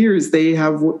hundreds of years. They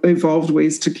have evolved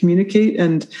ways to communicate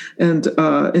and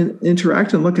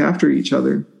interact and look after each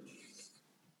other.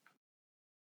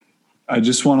 I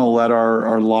just want to let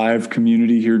our live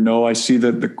community here know. I see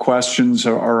that the questions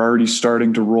are already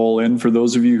starting to roll in. For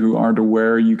those of you who aren't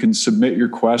aware, you can submit your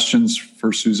questions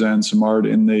for Suzanne Simard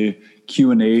in the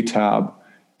Q&A tab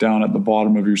down at the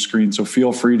bottom of your screen. So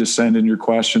feel free to send in your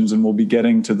questions, and we'll be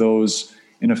getting to those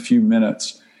in a few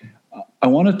minutes. I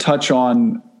want to touch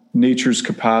on nature's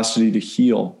capacity to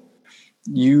heal.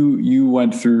 You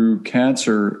went through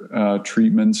cancer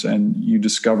treatments, and you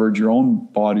discovered your own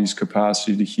body's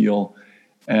capacity to heal.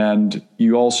 And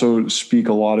you also speak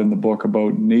a lot in the book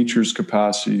about nature's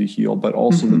capacity to heal, but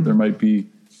also that there might be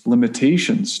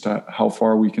limitations to how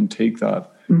far we can take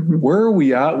that. Where are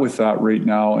we at with that right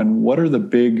now? And what are the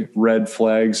big red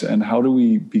flags, and how do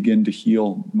we begin to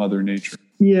heal Mother Nature?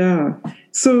 Yeah.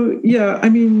 So,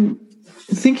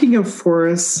 thinking of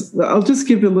forests, I'll just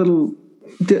give a little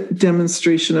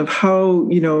demonstration of how,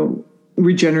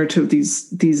 regenerative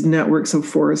these networks of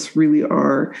forests really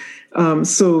are.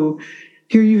 So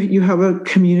here you have a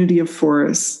community of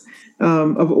forests,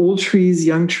 of old trees,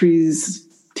 young trees,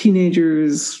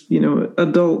 teenagers,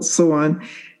 adults, so on.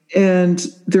 And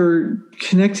they're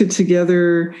connected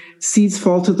together. Seeds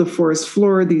fall to the forest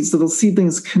floor. These little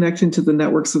seedlings connect into the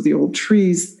networks of the old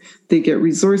trees. They get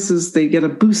resources. They get a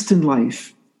boost in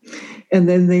life. And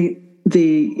then they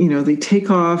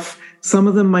take off. Some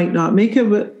of them might not make it,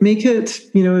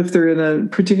 if they're in a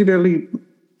particularly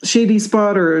shady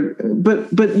spot,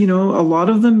 but a lot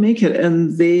of them make it,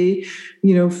 and they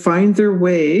find their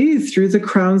way through the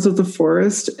crowns of the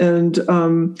forest, and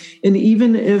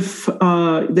even if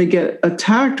they get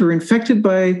attacked or infected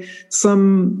by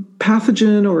some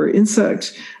pathogen or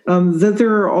insect, that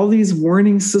there are all these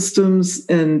warning systems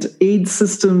and aid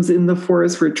systems in the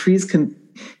forest where trees can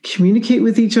communicate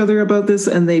with each other about this,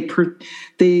 and they're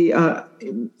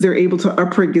able to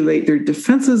upregulate their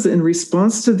defenses in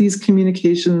response to these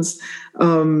communications.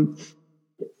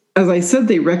 As I said,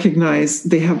 they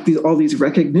have all these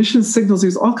recognition signals.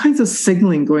 There's all kinds of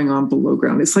signaling going on below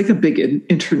ground. It's like a big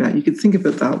internet. You could think of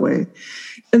it that way.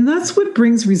 And that's what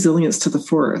brings resilience to the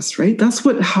forest, right? That's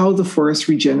how the forest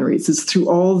regenerates. It's through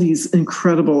all these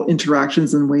incredible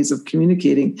interactions and ways of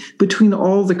communicating between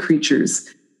all the creatures.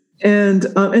 And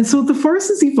so the forest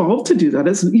has evolved to do that.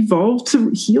 It's evolved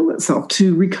to heal itself,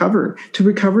 to recover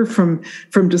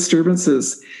from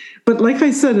disturbances. But like I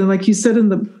said, and like you said in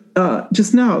the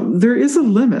just now, there is a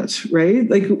limit, right?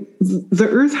 Like the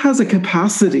earth has a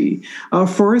capacity.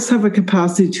 Forests have a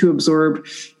capacity to absorb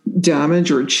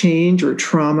damage or change or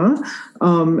trauma.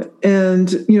 And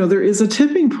there is a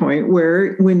tipping point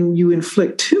where when you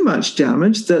inflict too much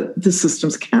damage, that the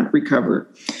systems can't recover.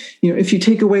 If you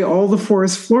take away all the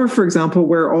forest floor, for example,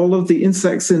 where all of the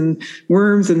insects and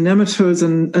worms and nematodes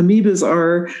and amoebas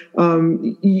are,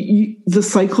 the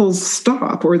cycles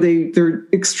stop, or they're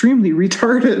extremely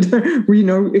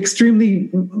retarded,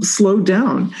 extremely slowed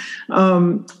down.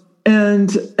 And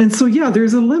so, yeah,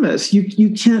 there's a limit.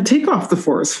 You can't take off the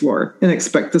forest floor and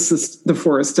expect the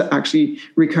forest to actually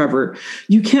recover.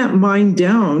 You can't mine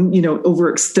down, over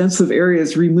extensive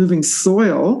areas, removing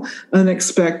soil, and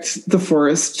expect the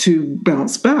forest to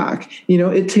bounce back.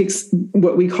 It takes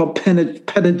what we call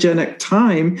pedogenic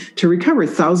time to recover,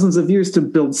 thousands of years to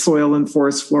build soil and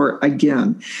forest floor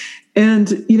again.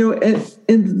 And,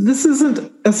 and this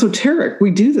isn't esoteric. We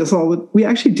do this we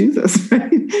actually do this,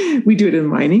 right? We do it in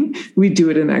mining. We do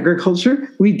it in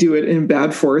agriculture. We do it in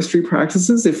bad forestry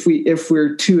practices. If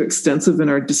we're too extensive in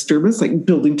our disturbance, like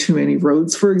building too many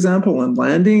roads, for example, and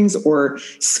landings, or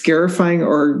scarifying,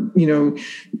 or,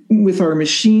 with our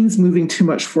machines moving too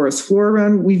much forest floor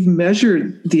around, we've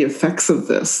measured the effects of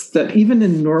this, that even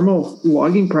in normal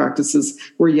logging practices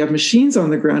where you have machines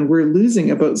on the ground, we're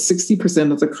losing about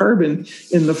 60% of the carbon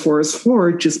in the forest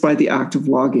floor just by the act of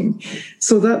logging.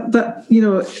 So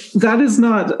that is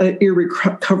not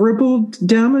irrecoverable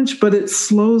damage, but it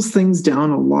slows things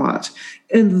down a lot.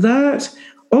 And that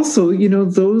also,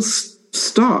 those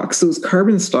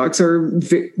carbon stocks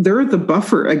they're the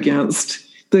buffer against.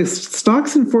 The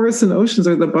stocks in forests and oceans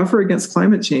are the buffer against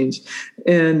climate change.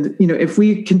 And, if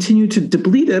we continue to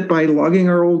deplete it by logging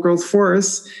our old growth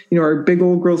forests, our big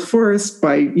old growth forests,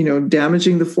 by,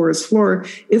 damaging the forest floor,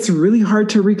 it's really hard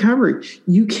to recover.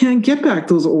 You can't get back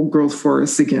those old growth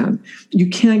forests again. You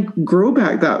can't grow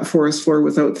back that forest floor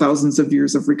without thousands of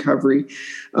years of recovery.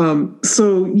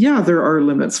 So yeah, there are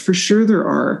limits. For sure there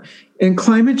are. And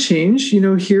climate change,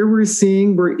 here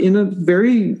we're in a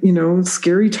very,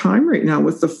 scary time right now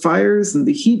with the fires and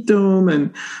the heat dome,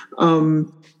 and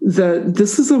that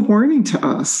this is a warning to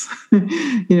us.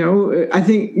 I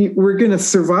think we're going to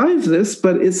survive this,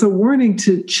 but it's a warning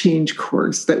to change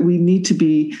course, that we need to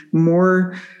be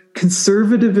more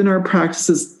conservative in our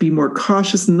practices, be more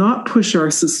cautious, not push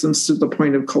our systems to the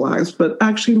point of collapse, but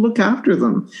actually look after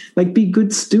them, like be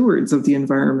good stewards of the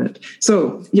environment.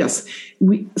 So yes,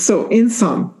 so in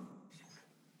sum,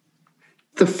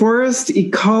 the forest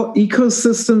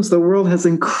ecosystems, the world has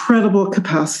incredible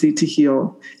capacity to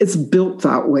heal. It's built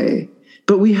that way.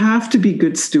 But we have to be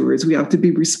good stewards. We have to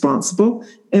be responsible,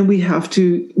 and we have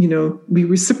to, be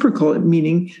reciprocal,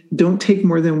 meaning don't take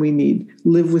more than we need,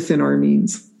 live within our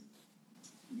means.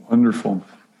 Wonderful.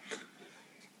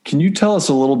 Can you tell us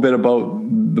a little bit about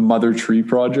the Mother Tree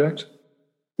Project?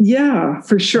 Yeah,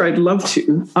 for sure. I'd love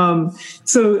to.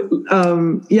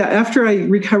 After I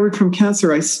recovered from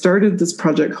cancer, I started this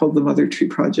project called the Mother Tree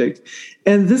Project.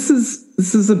 And this is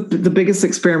the biggest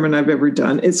experiment I've ever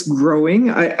done. It's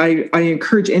growing. I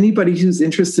encourage anybody who's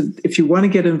interested, if you want to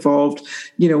get involved,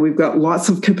 we've got lots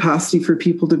of capacity for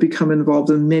people to become involved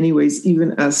in many ways,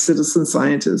 even as citizen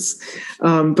scientists.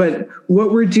 But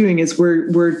what we're doing is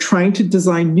we're trying to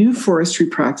design new forestry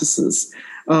practices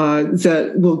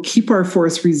that will keep our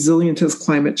forests resilient as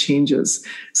climate changes.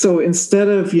 So instead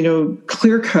of,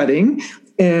 clear cutting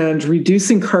and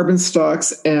reducing carbon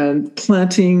stocks and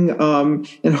planting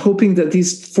and hoping that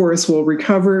these forests will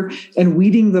recover and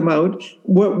weeding them out,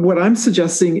 what I'm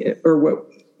suggesting, or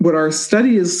what our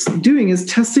study is doing, is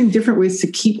testing different ways to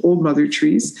keep old mother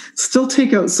trees, still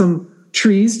take out some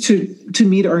trees to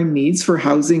meet our needs for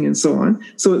housing and so on.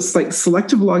 So it's like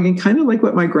selective logging, kind of like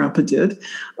what my grandpa did,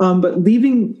 but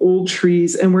leaving old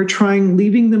trees, and we're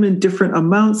leaving them in different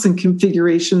amounts and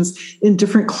configurations in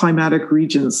different climatic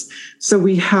regions. So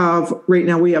right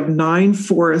now we have 9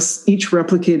 forests, each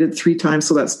replicated 3 times.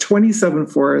 So that's 27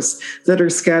 forests that are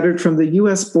scattered from the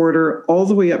US border all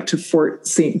the way up to Fort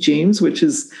St. James, which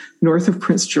is north of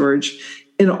Prince George,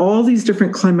 in all these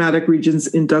different climatic regions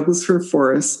in Douglas fir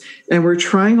forests. And we're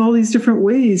trying all these different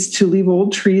ways to leave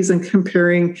old trees and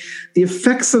comparing the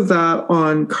effects of that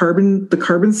on the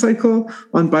carbon cycle,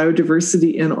 on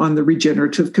biodiversity, and on the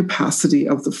regenerative capacity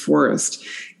of the forest.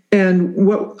 And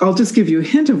I'll just give you a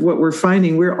hint of what we're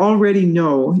finding. We already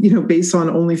know, based on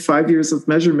only 5 years of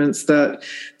measurements, that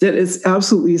it's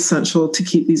absolutely essential to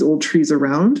keep these old trees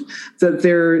around, that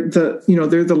they're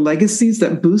the legacies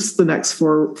that boost the next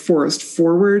forest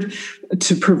forward,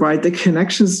 to provide the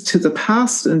connections to the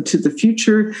past and to the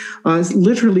future,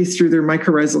 literally through their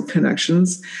mycorrhizal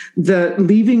connections, that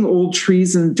leaving old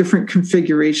trees in different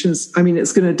configurations,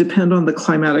 it's going to depend on the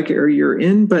climatic area you're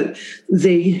in, but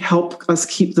they help us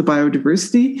keep the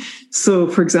biodiversity. So,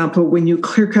 for example, when you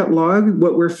clear-cut log,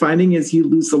 what we're finding is you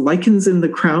lose the lichens in the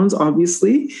crowns,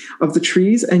 obviously, of the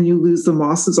trees, and you lose the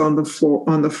mosses on the floor,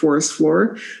 on the forest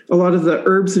floor. A lot of the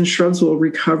herbs and shrubs will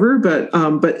recover, but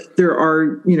there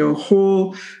are,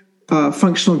 whole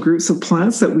functional groups of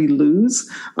plants that we lose.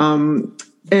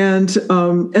 And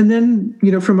then,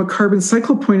 from a carbon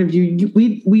cycle point of view,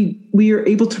 we are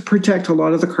able to protect a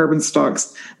lot of the carbon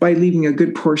stocks by leaving a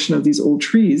good portion of these old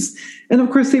trees. And of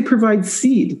course, they provide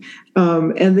seed,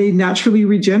 and they naturally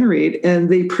regenerate, and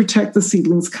they protect the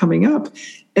seedlings coming up.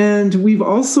 And we've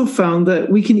also found that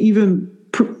we can even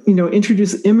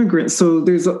introduce immigrants. So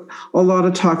there's a lot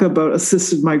of talk about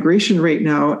assisted migration right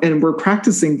now, and we're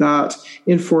practicing that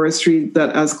in forestry, that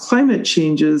as climate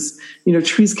changes,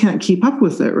 trees can't keep up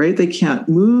with it, right? They can't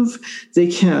move, they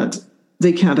can't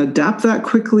adapt that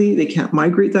quickly, they can't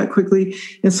migrate that quickly.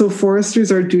 And so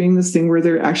foresters are doing this thing where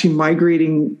they're actually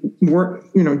migrating more,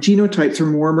 genotypes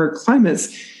from warmer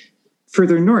climates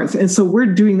further north. And so we're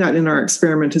doing that in our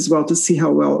experiment as well to see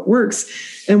how well it works.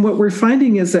 And what we're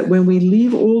finding is that when we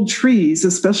leave old trees,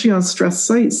 especially on stressed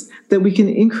sites, that we can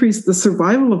increase the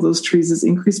survival of those trees is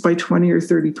increased by 20 or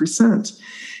 30%.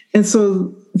 And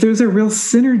so there's a real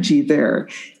synergy there.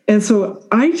 And so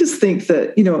I just think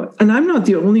that, and I'm not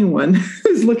the only one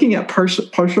who's looking at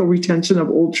partial retention of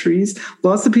old trees.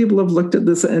 Lots of people have looked at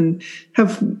this and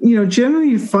have,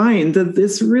 generally find that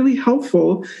it's really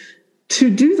helpful to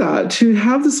do that, to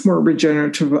have this more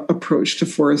regenerative approach to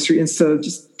forestry instead of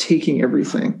just taking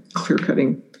everything, clear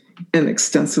cutting and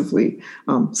extensively.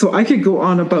 So I could go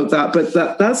on about that, but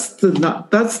that's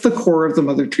the core of the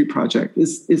Mother Tree Project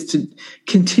is to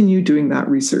continue doing that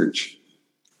research.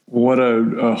 What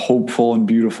a hopeful and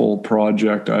beautiful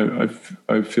project.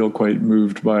 I feel quite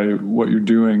moved by what you're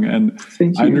doing. And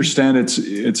Thank you. I understand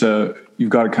you've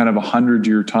got a kind of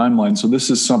 100-year timeline. So this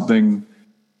is something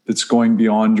that's going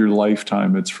beyond your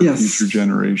lifetime. It's for future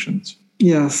generations.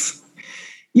 Yes.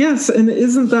 And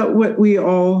isn't that what we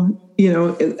all,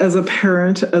 as a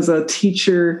parent, as a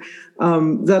teacher,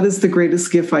 that is the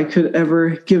greatest gift I could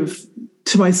ever give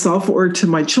to myself or to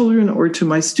my children or to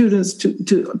my students, to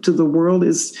the world,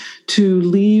 is to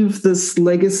leave this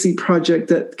legacy project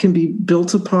that can be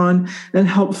built upon and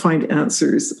help find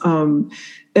answers.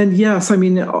 And yes,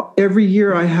 every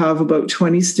year I have about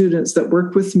 20 students that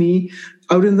work with me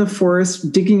out in the forest,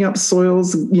 digging up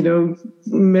soils,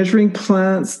 measuring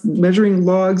plants, measuring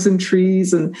logs and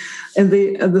trees. And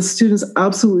the students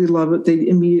absolutely love it. They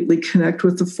immediately connect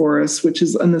with the forest, which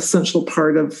is an essential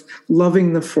part of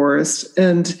loving the forest.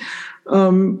 And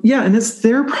and it's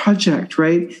their project,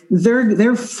 right?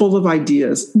 They're full of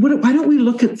ideas. Why don't we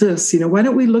look at this? Why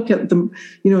don't we look at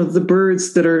the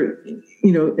birds that are,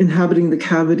 inhabiting the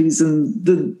cavities and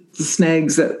the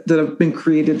snags that have been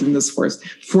created in this forest,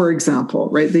 for example,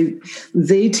 right?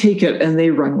 They take it and they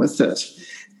run with it.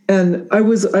 And I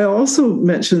also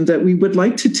mentioned that we would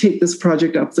like to take this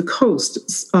project up the coast.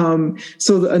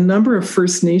 So a number of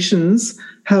First Nations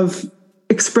have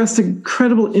expressed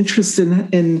incredible interest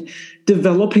in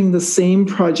developing the same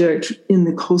project in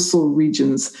the coastal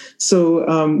regions.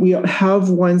 So we have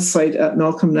one site at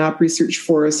Malcolm Knapp Research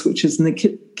Forest, which is in the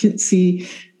Kitsi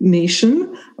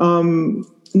Nation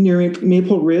near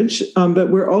Maple Ridge. But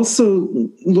we're also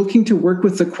looking to work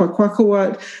with the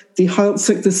Kwakwaka'wakw, the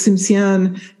Haltsik, the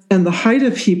Tsimshian, and the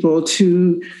Haida people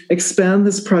to expand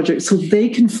this project so they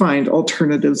can find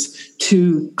alternatives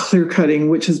to clear cutting,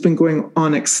 which has been going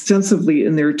on extensively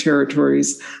in their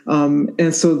territories.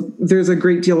 And so there's a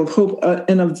great deal of hope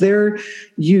and of their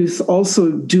youth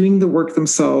also doing the work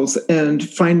themselves and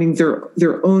finding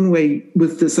their own way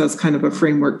with this as kind of a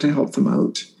framework to help them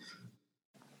out.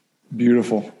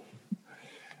 Beautiful.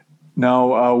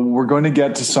 Now, we're going to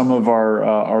get to some of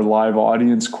our live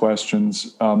audience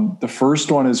questions. The first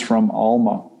one is from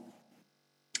Alma.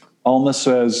 Alma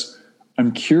says,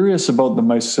 I'm curious about the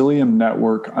mycelium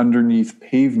network underneath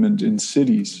pavement in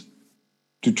cities.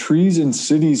 Do trees in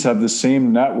cities have the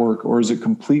same network, or is it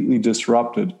completely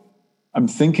disrupted? I'm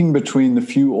thinking between the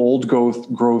few old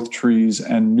growth trees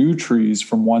and new trees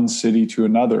from one city to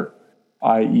another,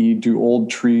 i.e., do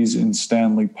old trees in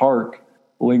Stanley Park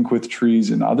link with trees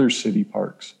in other city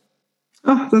parks?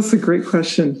 Oh, that's a great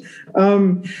question.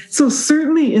 So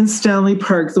certainly in Stanley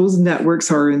Park, those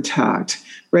networks are intact,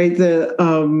 right? The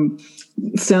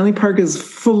Stanley Park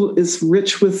is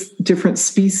rich with different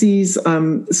species.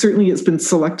 Certainly it's been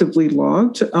selectively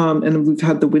logged, and we've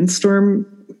had the windstorm,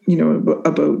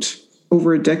 about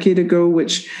over a decade ago,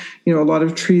 which, a lot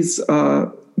of trees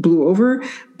blew over,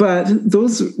 but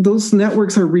those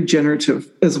networks are regenerative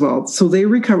as well. So they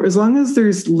recover as long as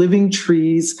there's living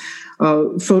trees,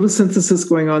 photosynthesis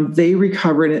going on, they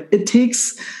recover. And it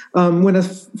takes, when a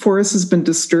forest has been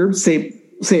disturbed, say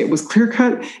say it was clear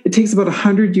cut, it takes about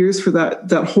 100 years for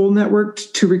that whole network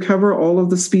to recover all of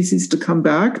the species to come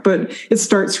back, but it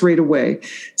starts right away.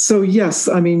 So yes,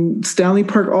 I mean, Stanley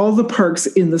Park, all the parks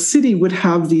in the city would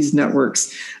have these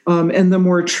networks. And the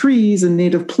more trees and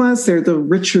native plants there, the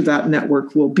richer that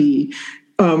network will be.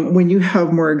 When you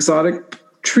have more exotic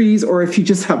trees, or if you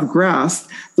just have grass,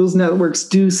 those networks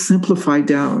do simplify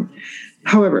down.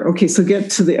 However, okay, so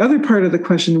get to the other part of the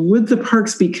question, would the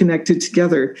parks be connected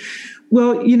together?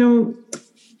 Well,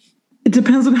 it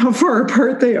depends on how far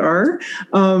apart they are.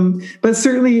 But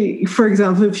certainly, for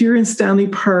example, if you're in Stanley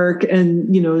Park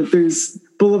and, there's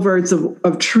boulevards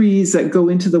of trees that go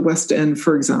into the West End,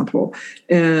 for example,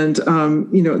 and,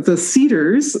 the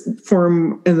cedars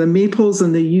form, and the maples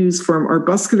and the yews form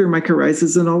arbuscular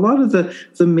mycorrhizas, and a lot of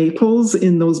the maples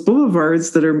in those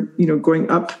boulevards that are, going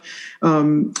up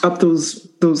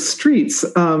those streets,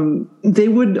 they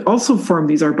would also form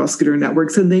these arbuscular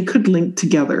networks, and they could link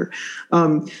together.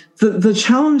 The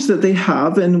challenge that they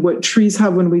have, and what trees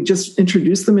have when we just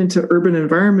introduce them into urban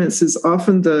environments, is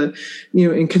often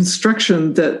in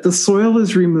construction, that the soil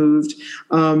is removed,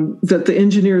 that the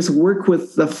engineers work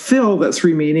with the fill that's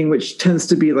remaining, which tends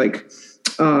to be like,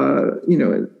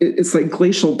 it's like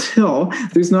glacial till.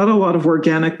 There's not a lot of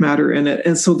organic matter in it.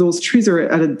 And so those trees are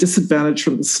at a disadvantage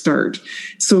from the start.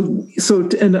 So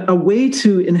and a way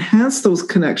to enhance those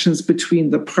connections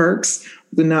between the parks,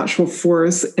 the natural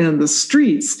forests, and the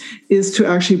streets is to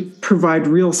actually provide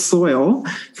real soil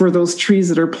for those trees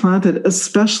that are planted,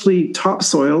 especially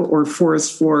topsoil or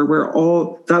forest floor,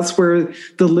 that's where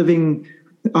the living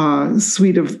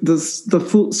suite of the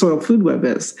soil food web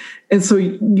is. And so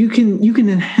you can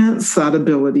enhance that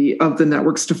ability of the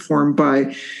networks to form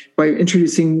by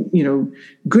introducing,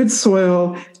 good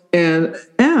soil and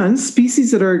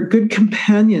species that are good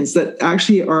companions that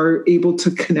actually are able to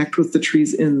connect with the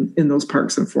trees in those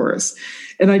parks and forests.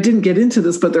 And I didn't get into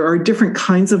this, but there are different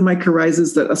kinds of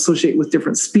mycorrhizas that associate with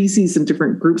different species and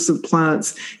different groups of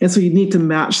plants. And so you need to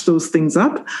match those things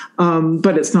up,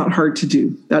 but it's not hard to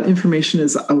do. That information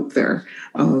is out there.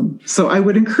 So I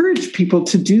would encourage people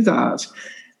to do that.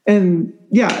 And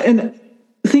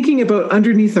thinking about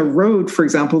underneath a road, for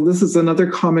example, this is another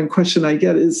common question I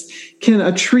get is, can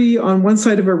a tree on one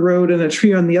side of a road and a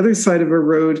tree on the other side of a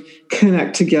road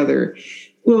connect together?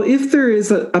 Well, if there is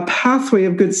a pathway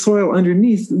of good soil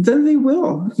underneath, then they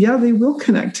will. Yeah, they will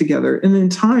connect together. And in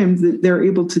time, they're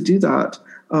able to do that.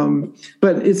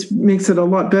 But it makes it a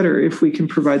lot better if we can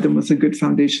provide them with a good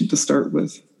foundation to start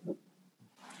with.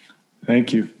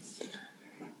 Thank you.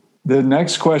 The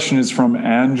next question is from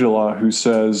Angela, who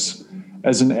says,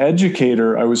 as an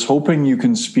educator, I was hoping you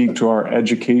can speak to our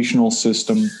educational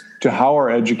system, to how our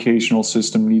educational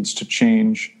system needs to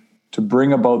change to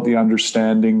bring about the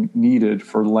understanding needed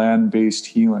for land-based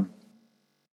healing.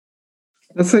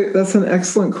 That's an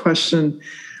excellent question.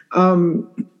 And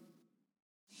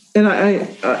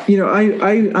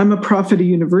I'm a prof at a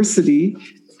university,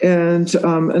 and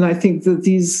I think that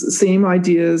these same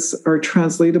ideas are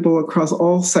translatable across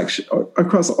all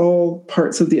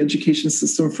parts of the education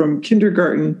system, from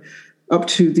kindergarten up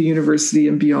to the university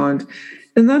and beyond.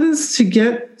 And that is to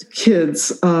get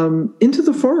kids into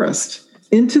the forest,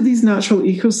 into these natural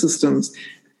ecosystems.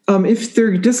 If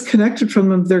they're disconnected from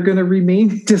them, they're going to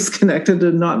remain disconnected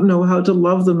and not know how to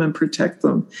love them and protect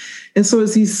them. And so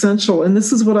it's essential. And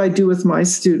this is what I do with my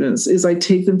students, is I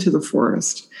take them to the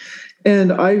forest.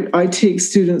 And I take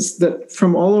students that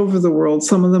from all over the world.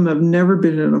 Some of them have never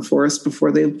been in a forest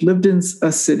before. They've lived in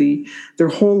a city their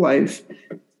whole life.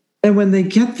 And when they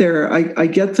get there, I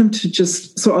get them to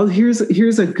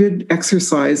here's a good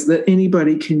exercise that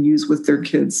anybody can use with their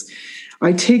kids.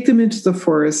 I take them into the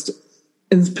forest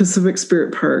in Pacific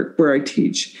Spirit Park, where I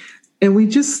teach, and we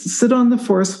just sit on the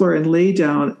forest floor and lay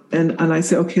down, and I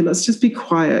say, okay, let's just be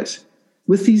quiet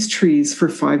with these trees for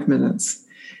 5 minutes.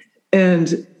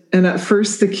 And at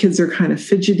first the kids are kind of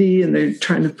fidgety and they're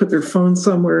trying to put their phone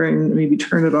somewhere and maybe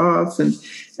turn it off. And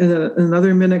then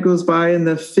another minute goes by and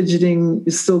the fidgeting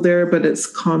is still there, but it's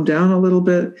calmed down a little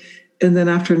bit. And then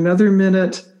after another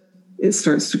minute, it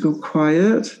starts to go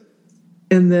quiet.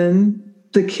 And then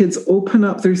the kids open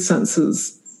up their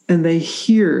senses and they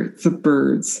hear the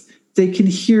birds. They can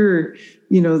hear,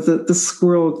 the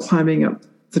squirrel climbing up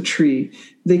the tree.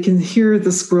 They can hear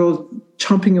the squirrel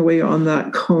chomping away on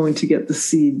that cone to get the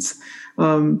seeds.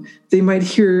 They might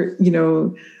hear,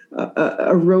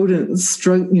 a rodent,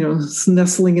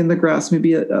 nestling in the grass,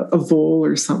 maybe a vole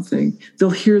or something. They'll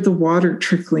hear the water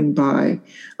trickling by.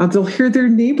 They'll hear their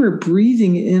neighbor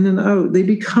breathing in and out. They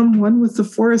become one with the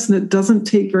forest, and it doesn't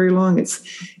take very long.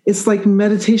 It's like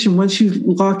meditation. Once you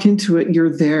lock into it,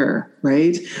 you're there,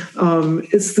 right?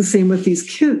 It's the same with these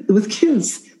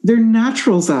kids. They're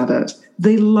naturals at it.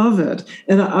 They love it.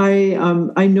 And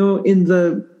I know in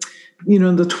the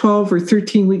 12 or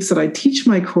 13 weeks that I teach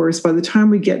my course, by the time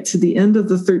we get to the end of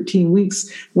the 13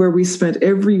 weeks where we spent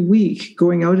every week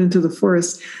going out into the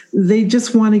forest, they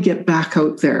just want to get back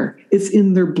out there. It's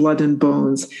in their blood and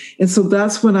bones. And so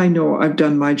that's when I know I've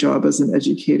done my job as an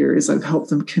educator, is I've helped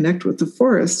them connect with the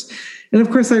forest. And of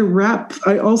course, I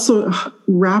also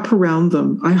wrap around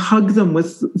them. I hug them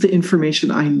with the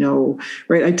information I know,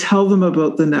 right? I tell them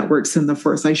about the networks in the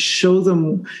forest. I show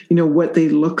them, what they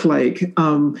look like.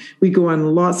 We go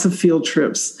on lots of field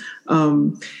trips.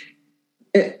 I'm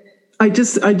like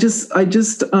an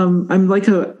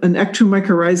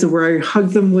ectomycorrhiza where I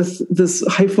hug them with this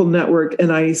hyphal network,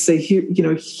 and I say,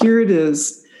 here it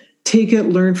is. Take it,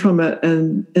 learn from it,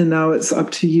 and now it's up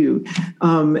to you.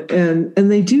 And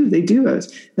they do it.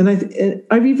 And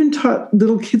I've even taught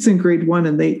little kids in grade 1,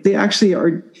 and they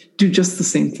actually do just the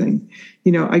same thing.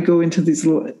 I go into these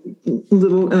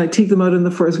little, and I take them out in the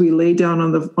forest. We lay down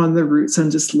on the roots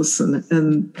and just listen,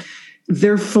 and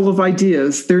they're full of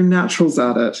ideas. They're naturals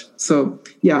at it. So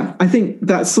yeah, I think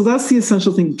that's the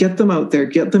essential thing. Get them out there,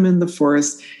 get them in the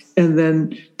forest, and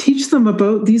then teach them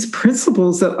about these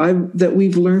principles that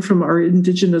we've learned from our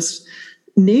Indigenous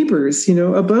neighbors,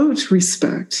 about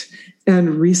respect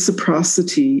and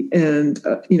reciprocity, and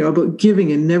about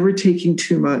giving and never taking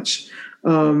too much,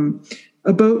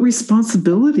 about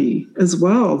responsibility as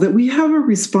well, that we have a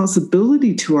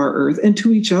responsibility to our earth and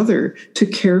to each other to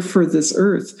care for this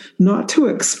earth, not to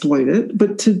exploit it,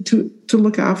 but to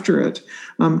look after it,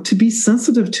 to be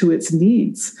sensitive to its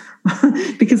needs,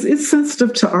 because it's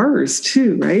sensitive to ours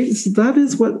too, right? So that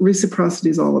is what reciprocity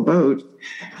is all about.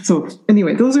 So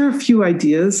anyway, those are a few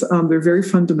ideas. They're very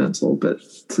fundamental, but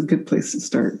it's a good place to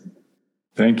start.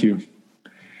 Thank you.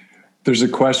 There's a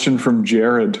question from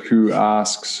Jared who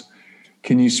asks,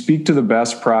 can you speak to the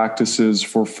best practices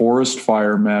for forest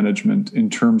fire management in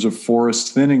terms of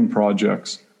forest thinning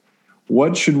projects?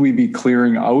 What should we be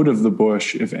clearing out of the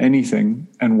bush, if anything,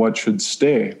 and what should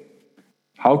stay?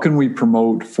 How can we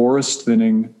promote forest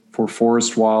thinning for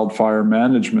forest wildfire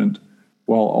management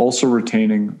while also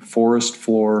retaining forest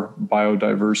floor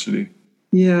biodiversity?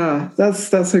 Yeah,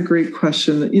 that's a great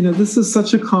question. This is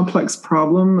such a complex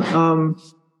problem.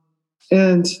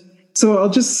 And so I'll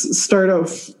just start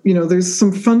off, there's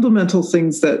some fundamental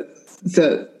things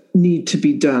that need to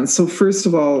be done. So first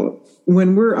of all,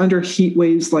 when we're under heat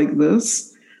waves like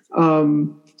this,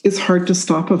 it's hard to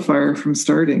stop a fire from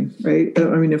starting, right?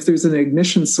 I mean, if there's an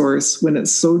ignition source, when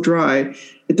it's so dry,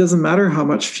 it doesn't matter how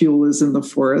much fuel is in the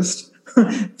forest,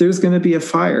 there's going to be a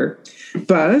fire.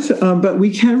 But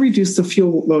we can reduce the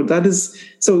fuel load. That is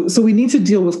so we need to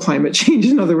deal with climate change.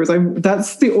 In other words,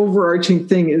 that's the overarching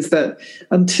thing, is that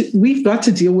we've got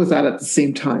to deal with that at the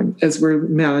same time as we're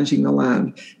managing the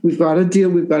land. We've got to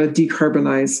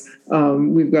decarbonize.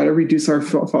 We've got to reduce our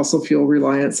fossil fuel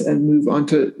reliance and move on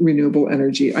to renewable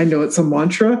energy. I know it's a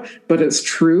mantra, but it's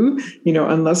true.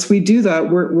 Unless we do that,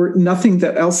 we're nothing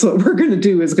that else that we're going to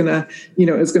do is going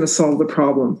to solve the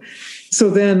problem. So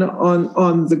then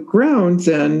on the ground,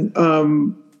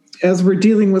 as we're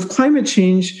dealing with climate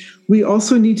change, we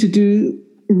also need to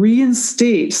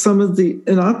reinstate some of the,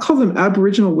 and I'll call them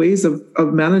Aboriginal ways of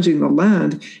managing the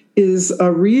land, is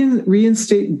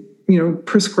reinstate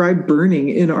prescribed burning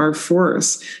in our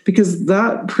forests, because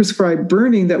that prescribed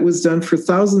burning that was done for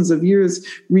thousands of years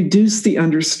reduced the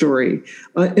understory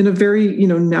in a very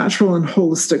natural and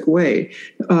holistic way.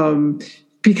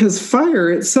 Because fire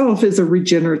itself is a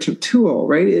regenerative tool,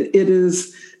 right? It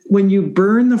is, when you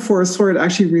burn the forest floor, it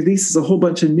actually releases a whole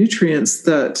bunch of nutrients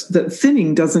that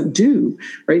thinning doesn't do,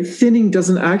 right? Thinning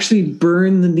doesn't actually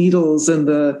burn the needles and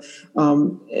the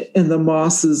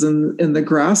mosses and the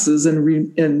grasses and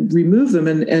remove them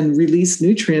and release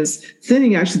nutrients.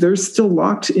 Thinning, actually, they're still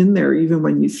locked in there even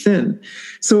when you thin.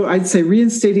 So I'd say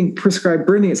reinstating prescribed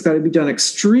burning, it's got to be done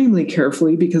extremely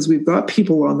carefully, because we've got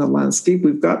people on the landscape,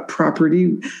 we've got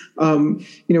property,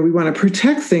 we want to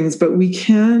protect things, but we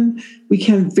can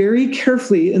very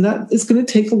carefully, and that is going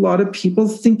to take a lot of people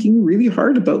thinking really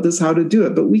hard about this, how to do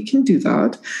it, but we can do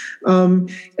that. And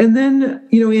then,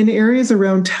 in areas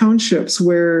around townships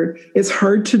where it's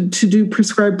hard to do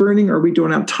prescribed burning, or we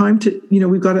don't have time to,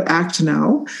 we've got to act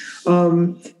now.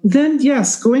 Then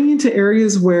yes, going into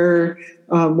areas where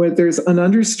where there's an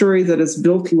understory that has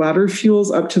built ladder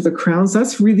fuels up to the crowns.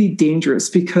 That's really dangerous,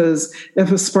 because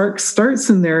if a spark starts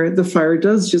in there, the fire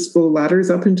does just go ladders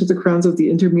up into the crowns of the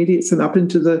intermediates and up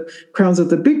into the crowns of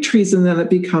the big trees, and then it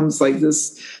becomes like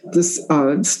this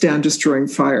stand destroying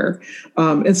fire.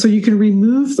 And so you can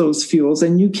remove those fuels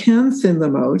and you can thin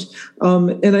them out.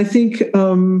 And I think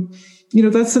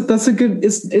that's a good,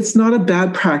 it's not a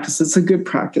bad practice. It's a good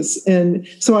practice. And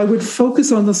so I would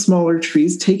focus on the smaller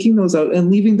trees, taking those out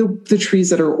and leaving the trees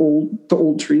that are old, the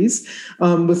old trees,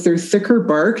 with their thicker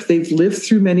bark. They've lived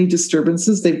through many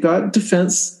disturbances. They've got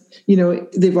defense.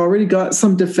 They've already got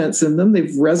some defense in them.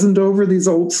 They've resined over these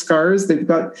old scars. They've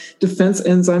got defense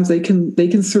enzymes. They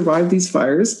can survive these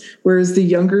fires, whereas the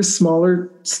younger, smaller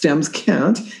stems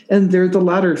can't, and they're the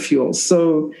ladder fuels.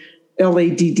 So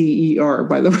LADDER,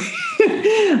 by the way.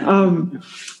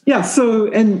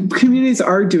 And communities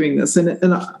are doing this.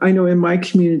 And I know in my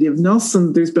community of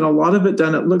Nelson, there's been a lot of it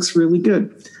done. It looks really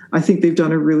good. I think they've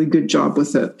done a really good job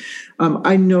with it.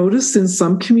 I noticed in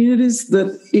some communities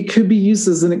that it could be used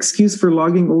as an excuse for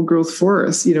logging old growth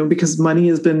forests, because money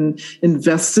has been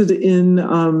invested in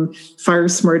fire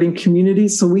smarting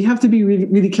communities. So we have to be really,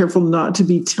 really careful not to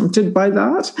be tempted by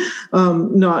that,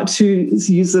 not to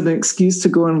use an excuse to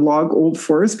go and log old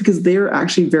forests, because they are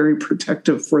actually very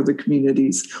protective for the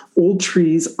communities. Old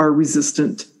trees are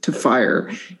resistant to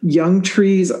fire. Young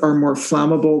trees are more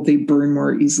flammable. They burn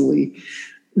more easily.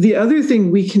 The other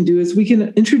thing we can do is we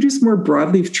can introduce more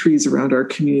broadleaf trees around our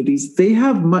communities. They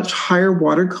have much higher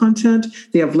water content.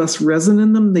 They have less resin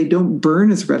in them. They don't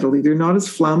burn as readily. They're not as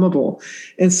flammable.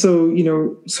 And so,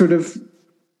 sort of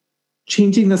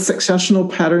changing the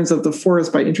successional patterns of the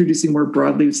forest by introducing more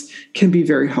broadleaves can be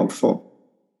very helpful.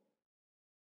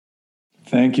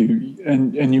 Thank you.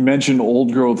 And you mentioned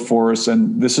old growth forests,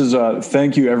 and this is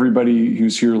thank you everybody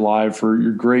who's here live for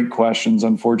your great questions.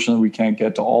 Unfortunately, we can't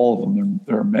get to all of them.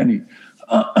 There are many.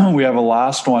 We have a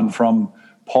last one from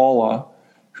Paula,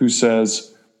 who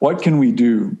says, what can we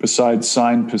do besides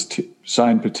sign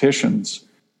petitions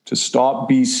to stop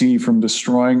BC from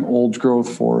destroying old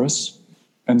growth forests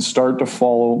and start to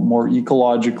follow more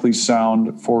ecologically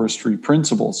sound forestry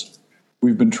principles?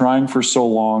 We've been trying for so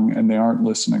long and they aren't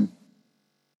listening.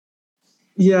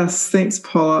 Yes, thanks,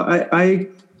 Paula. I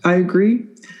agree.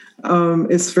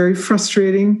 It's very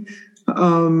frustrating.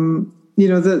 And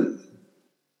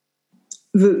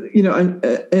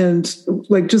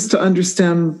like, just to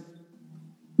understand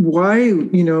why,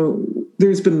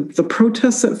 there's been the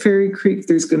protests at Fairy Creek.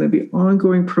 There's going to be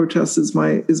ongoing protests, is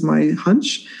my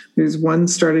hunch. There's one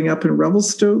starting up in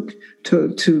Revelstoke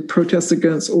to protest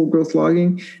against old growth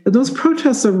logging. And those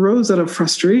protests arose out of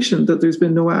frustration that there's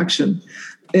been no action.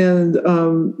 And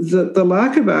the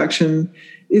lack of action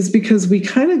is because we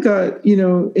kind of got,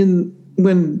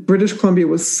 when British Columbia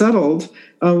was settled,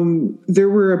 there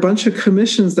were a bunch of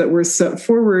commissions that were set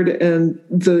forward, and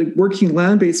the working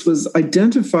land base was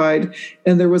identified,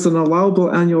 and there was an allowable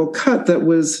annual cut that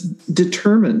was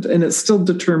determined, and it's still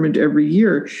determined every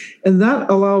year. And that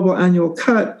allowable annual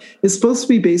cut is supposed to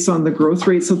be based on the growth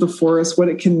rates of the forest, what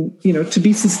it can, to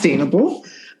be sustainable.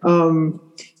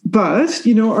 But,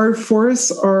 our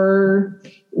forests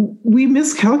we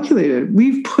miscalculated.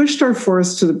 We've pushed our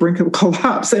forests to the brink of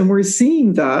collapse, and we're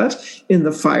seeing that in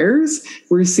the fires.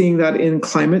 We're seeing that in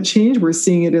climate change. We're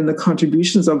seeing it in the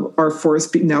contributions of our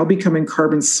forests now becoming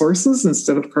carbon sources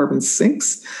instead of carbon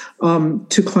sinks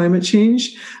to climate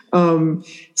change.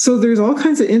 So there's all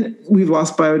kinds of, we've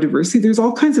lost biodiversity. There's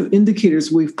all kinds of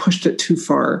indicators we've pushed it too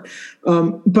far.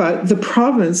 But the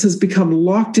province has become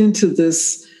locked into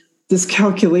this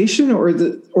calculation or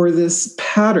this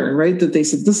pattern, right? That they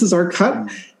said, this is our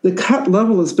cut. The cut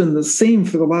level has been the same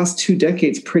for the last 2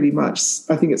 decades, pretty much.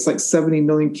 I think it's like 70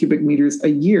 million cubic meters a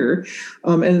year.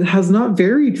 And it has not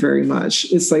varied very much.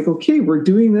 It's like, okay, we're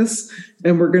doing this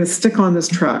and we're going to stick on this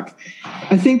track.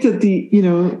 I think that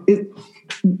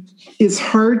it's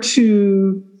hard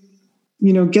to,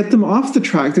 get them off the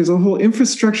track. There's a whole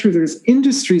infrastructure. There's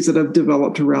industries that have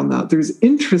developed around that. There's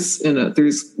interests in it.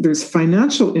 There's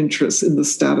financial interests in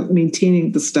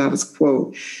maintaining the status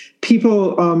quo.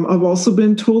 People have also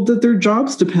been told that their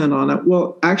jobs depend on it.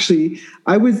 Well, actually,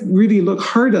 I would really look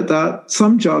hard at that.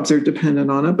 Some jobs are dependent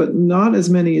on it, but not as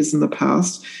many as in the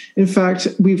past. In fact,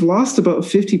 we've lost about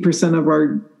 50% of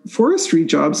our forestry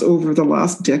jobs over the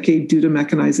last decade due to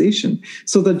mechanization.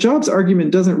 So the jobs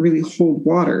argument doesn't really hold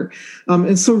water.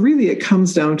 And so really it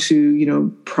comes down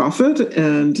to, profit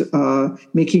and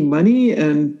making money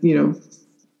and,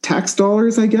 tax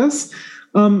dollars, I guess.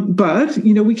 But,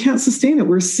 we can't sustain it.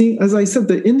 We're seeing, as I said,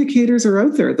 the indicators are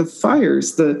out there, the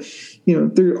fires, they're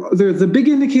the big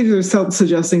indicators are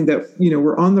suggesting that,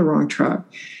 we're on the wrong track.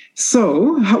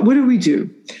 So what do we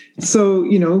do? So,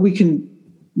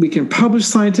 we can publish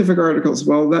scientific articles.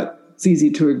 Well, that's easy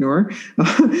to ignore.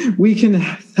 We can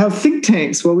have think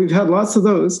tanks. Well, we've had lots of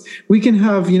those. We can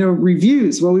have,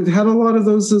 reviews. Well, we've had a lot of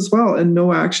those as well, and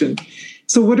no action.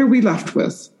 So what are we left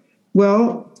with?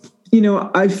 Well,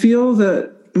 I feel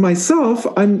that myself,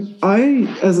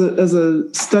 as a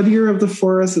studier of the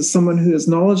forest, as someone who has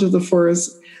knowledge of the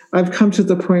forest, I've come to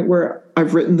the point where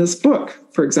I've written this book,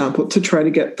 for example, to try to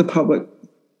get the public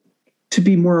to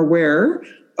be more aware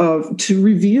of, to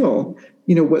reveal,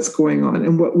 what's going on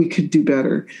and what we could do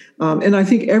better. And I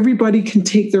think everybody can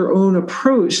take their own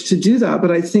approach to do that.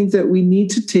 But I think that we need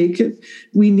to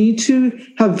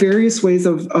have various ways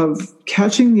of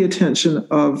catching the attention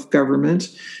of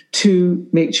government to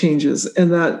make changes.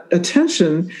 And that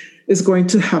attention is going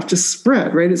to have to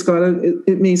spread, right?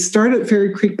 It may start at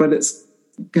Fairy Creek, but it's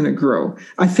going to grow.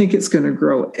 I think it's going to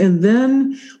grow. And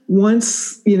then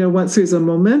once there's a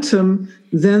momentum,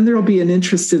 then there'll be an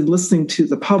interest in listening to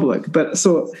the public. But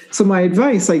so my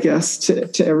advice, I guess,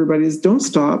 to everybody is don't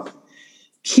stop,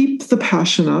 keep the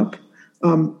passion up,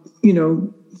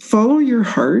 follow your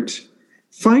heart,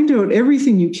 find out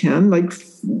everything you can,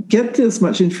 get as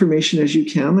much information as you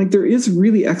can. There is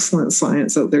really excellent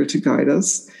science out there to guide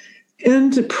us.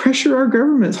 And pressure our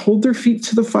governments, hold their feet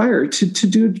to the fire to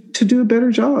do a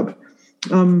better job.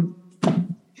 And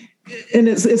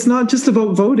it's not just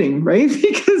about voting, right?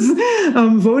 Because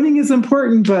voting is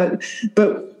important, but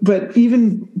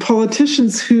even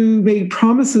politicians who make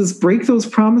promises break those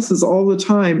promises all the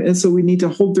time, and so we need to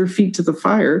hold their feet to the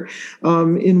fire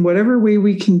in whatever way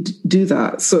we can do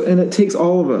that. So, and it takes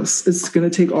all of us. It's going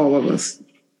to take all of us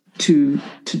to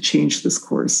change this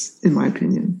course, in my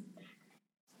opinion.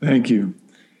 Thank you.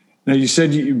 Now, you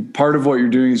said part of what you're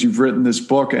doing is you've written this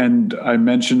book, and I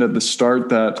mentioned at the start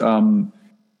that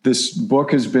this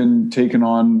book has been taken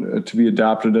on to be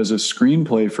adapted as a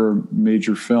screenplay for a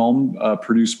major film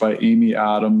produced by Amy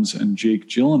Adams and Jake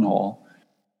Gyllenhaal.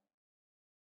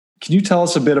 Can you tell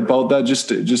us a bit about that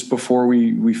just before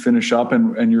we finish up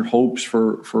and your hopes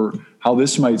for how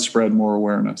this might spread more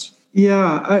awareness?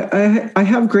 Yeah, I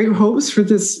have great hopes for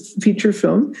this feature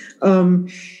film.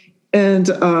 At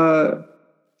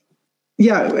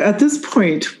this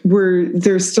point,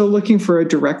 they're still looking for a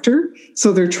director.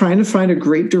 So they're trying to find a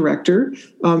great director.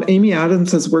 Amy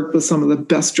Adams has worked with some of the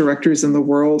best directors in the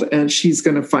world, and she's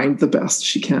going to find the best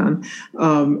she can.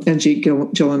 And Jake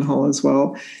Gyllenhaal as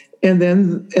well. And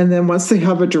then once they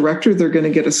have a director, they're going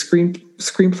to get a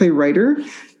screenplay writer,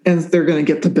 and they're going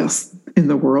to get the best in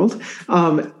the world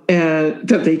and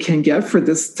that they can get for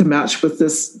this to match with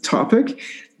this topic.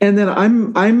 And then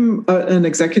I'm an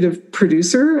executive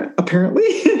producer, apparently,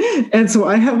 and so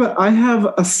I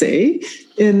have a say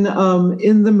in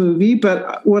the movie.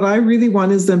 But what I really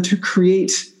want is them to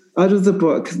create out of the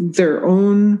book their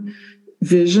own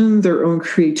vision, their own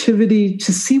creativity,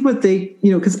 to see what they,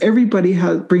 because everybody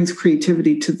brings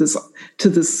creativity to this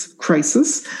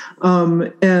crisis,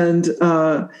 and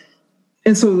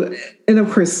so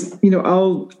of course,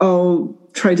 I'll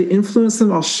try to influence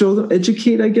them. I'll show them,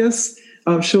 educate, I guess.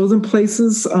 Show them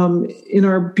places in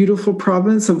our beautiful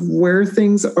province of where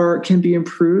things can be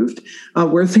improved,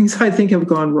 where things I think have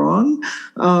gone wrong,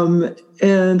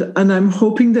 and I'm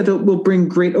hoping that it will bring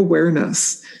great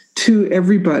awareness to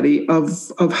everybody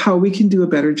of how we can do a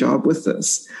better job with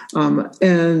this. I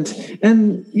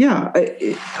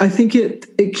think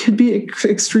it could be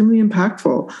extremely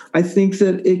impactful. I think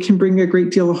that it can bring a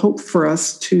great deal of hope for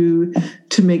us to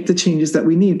make the changes that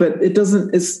we need. But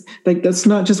it's like, let's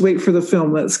not just wait for the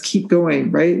film. Let's keep going,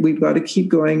 right? We've got to keep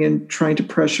going and trying to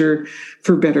pressure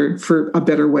for a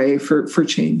better way for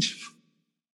change.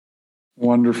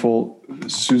 Wonderful.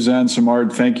 Suzanne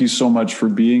Simard, thank you so much for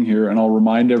being here. And I'll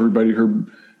remind everybody her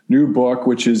new book,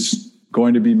 which is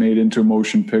going to be made into a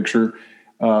motion picture,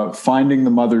 Finding the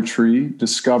Mother Tree,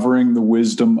 Discovering the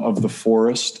Wisdom of the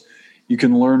Forest. You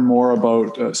can learn more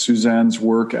about Suzanne's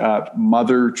work at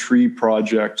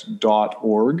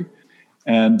mothertreeproject.org.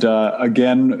 And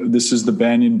again, this is the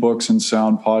Banyan Books and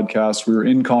Sound podcast. We were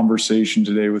in conversation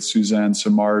today with Suzanne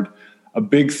Simard. A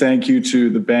big thank you to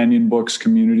the Banyan Books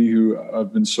community who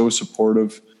have been so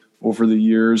supportive over the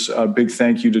years. A big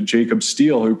thank you to Jacob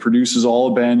Steele, who produces all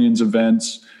of Banyan's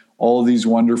events, all of these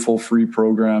wonderful free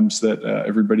programs that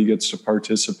everybody gets to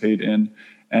participate in.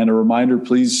 And a reminder,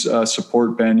 please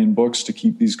support Banyan Books to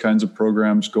keep these kinds of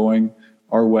programs going.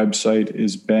 Our website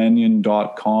is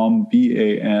banyan.com,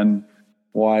 BANYEN.com.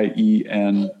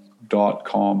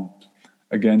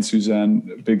 again,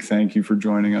 Suzanne, big thank you for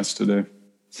joining us today.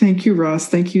 Thank you, Ross.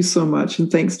 Thank you so much. And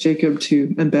thanks, Jacob,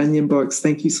 too, and Banyan Books.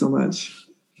 Thank you so much.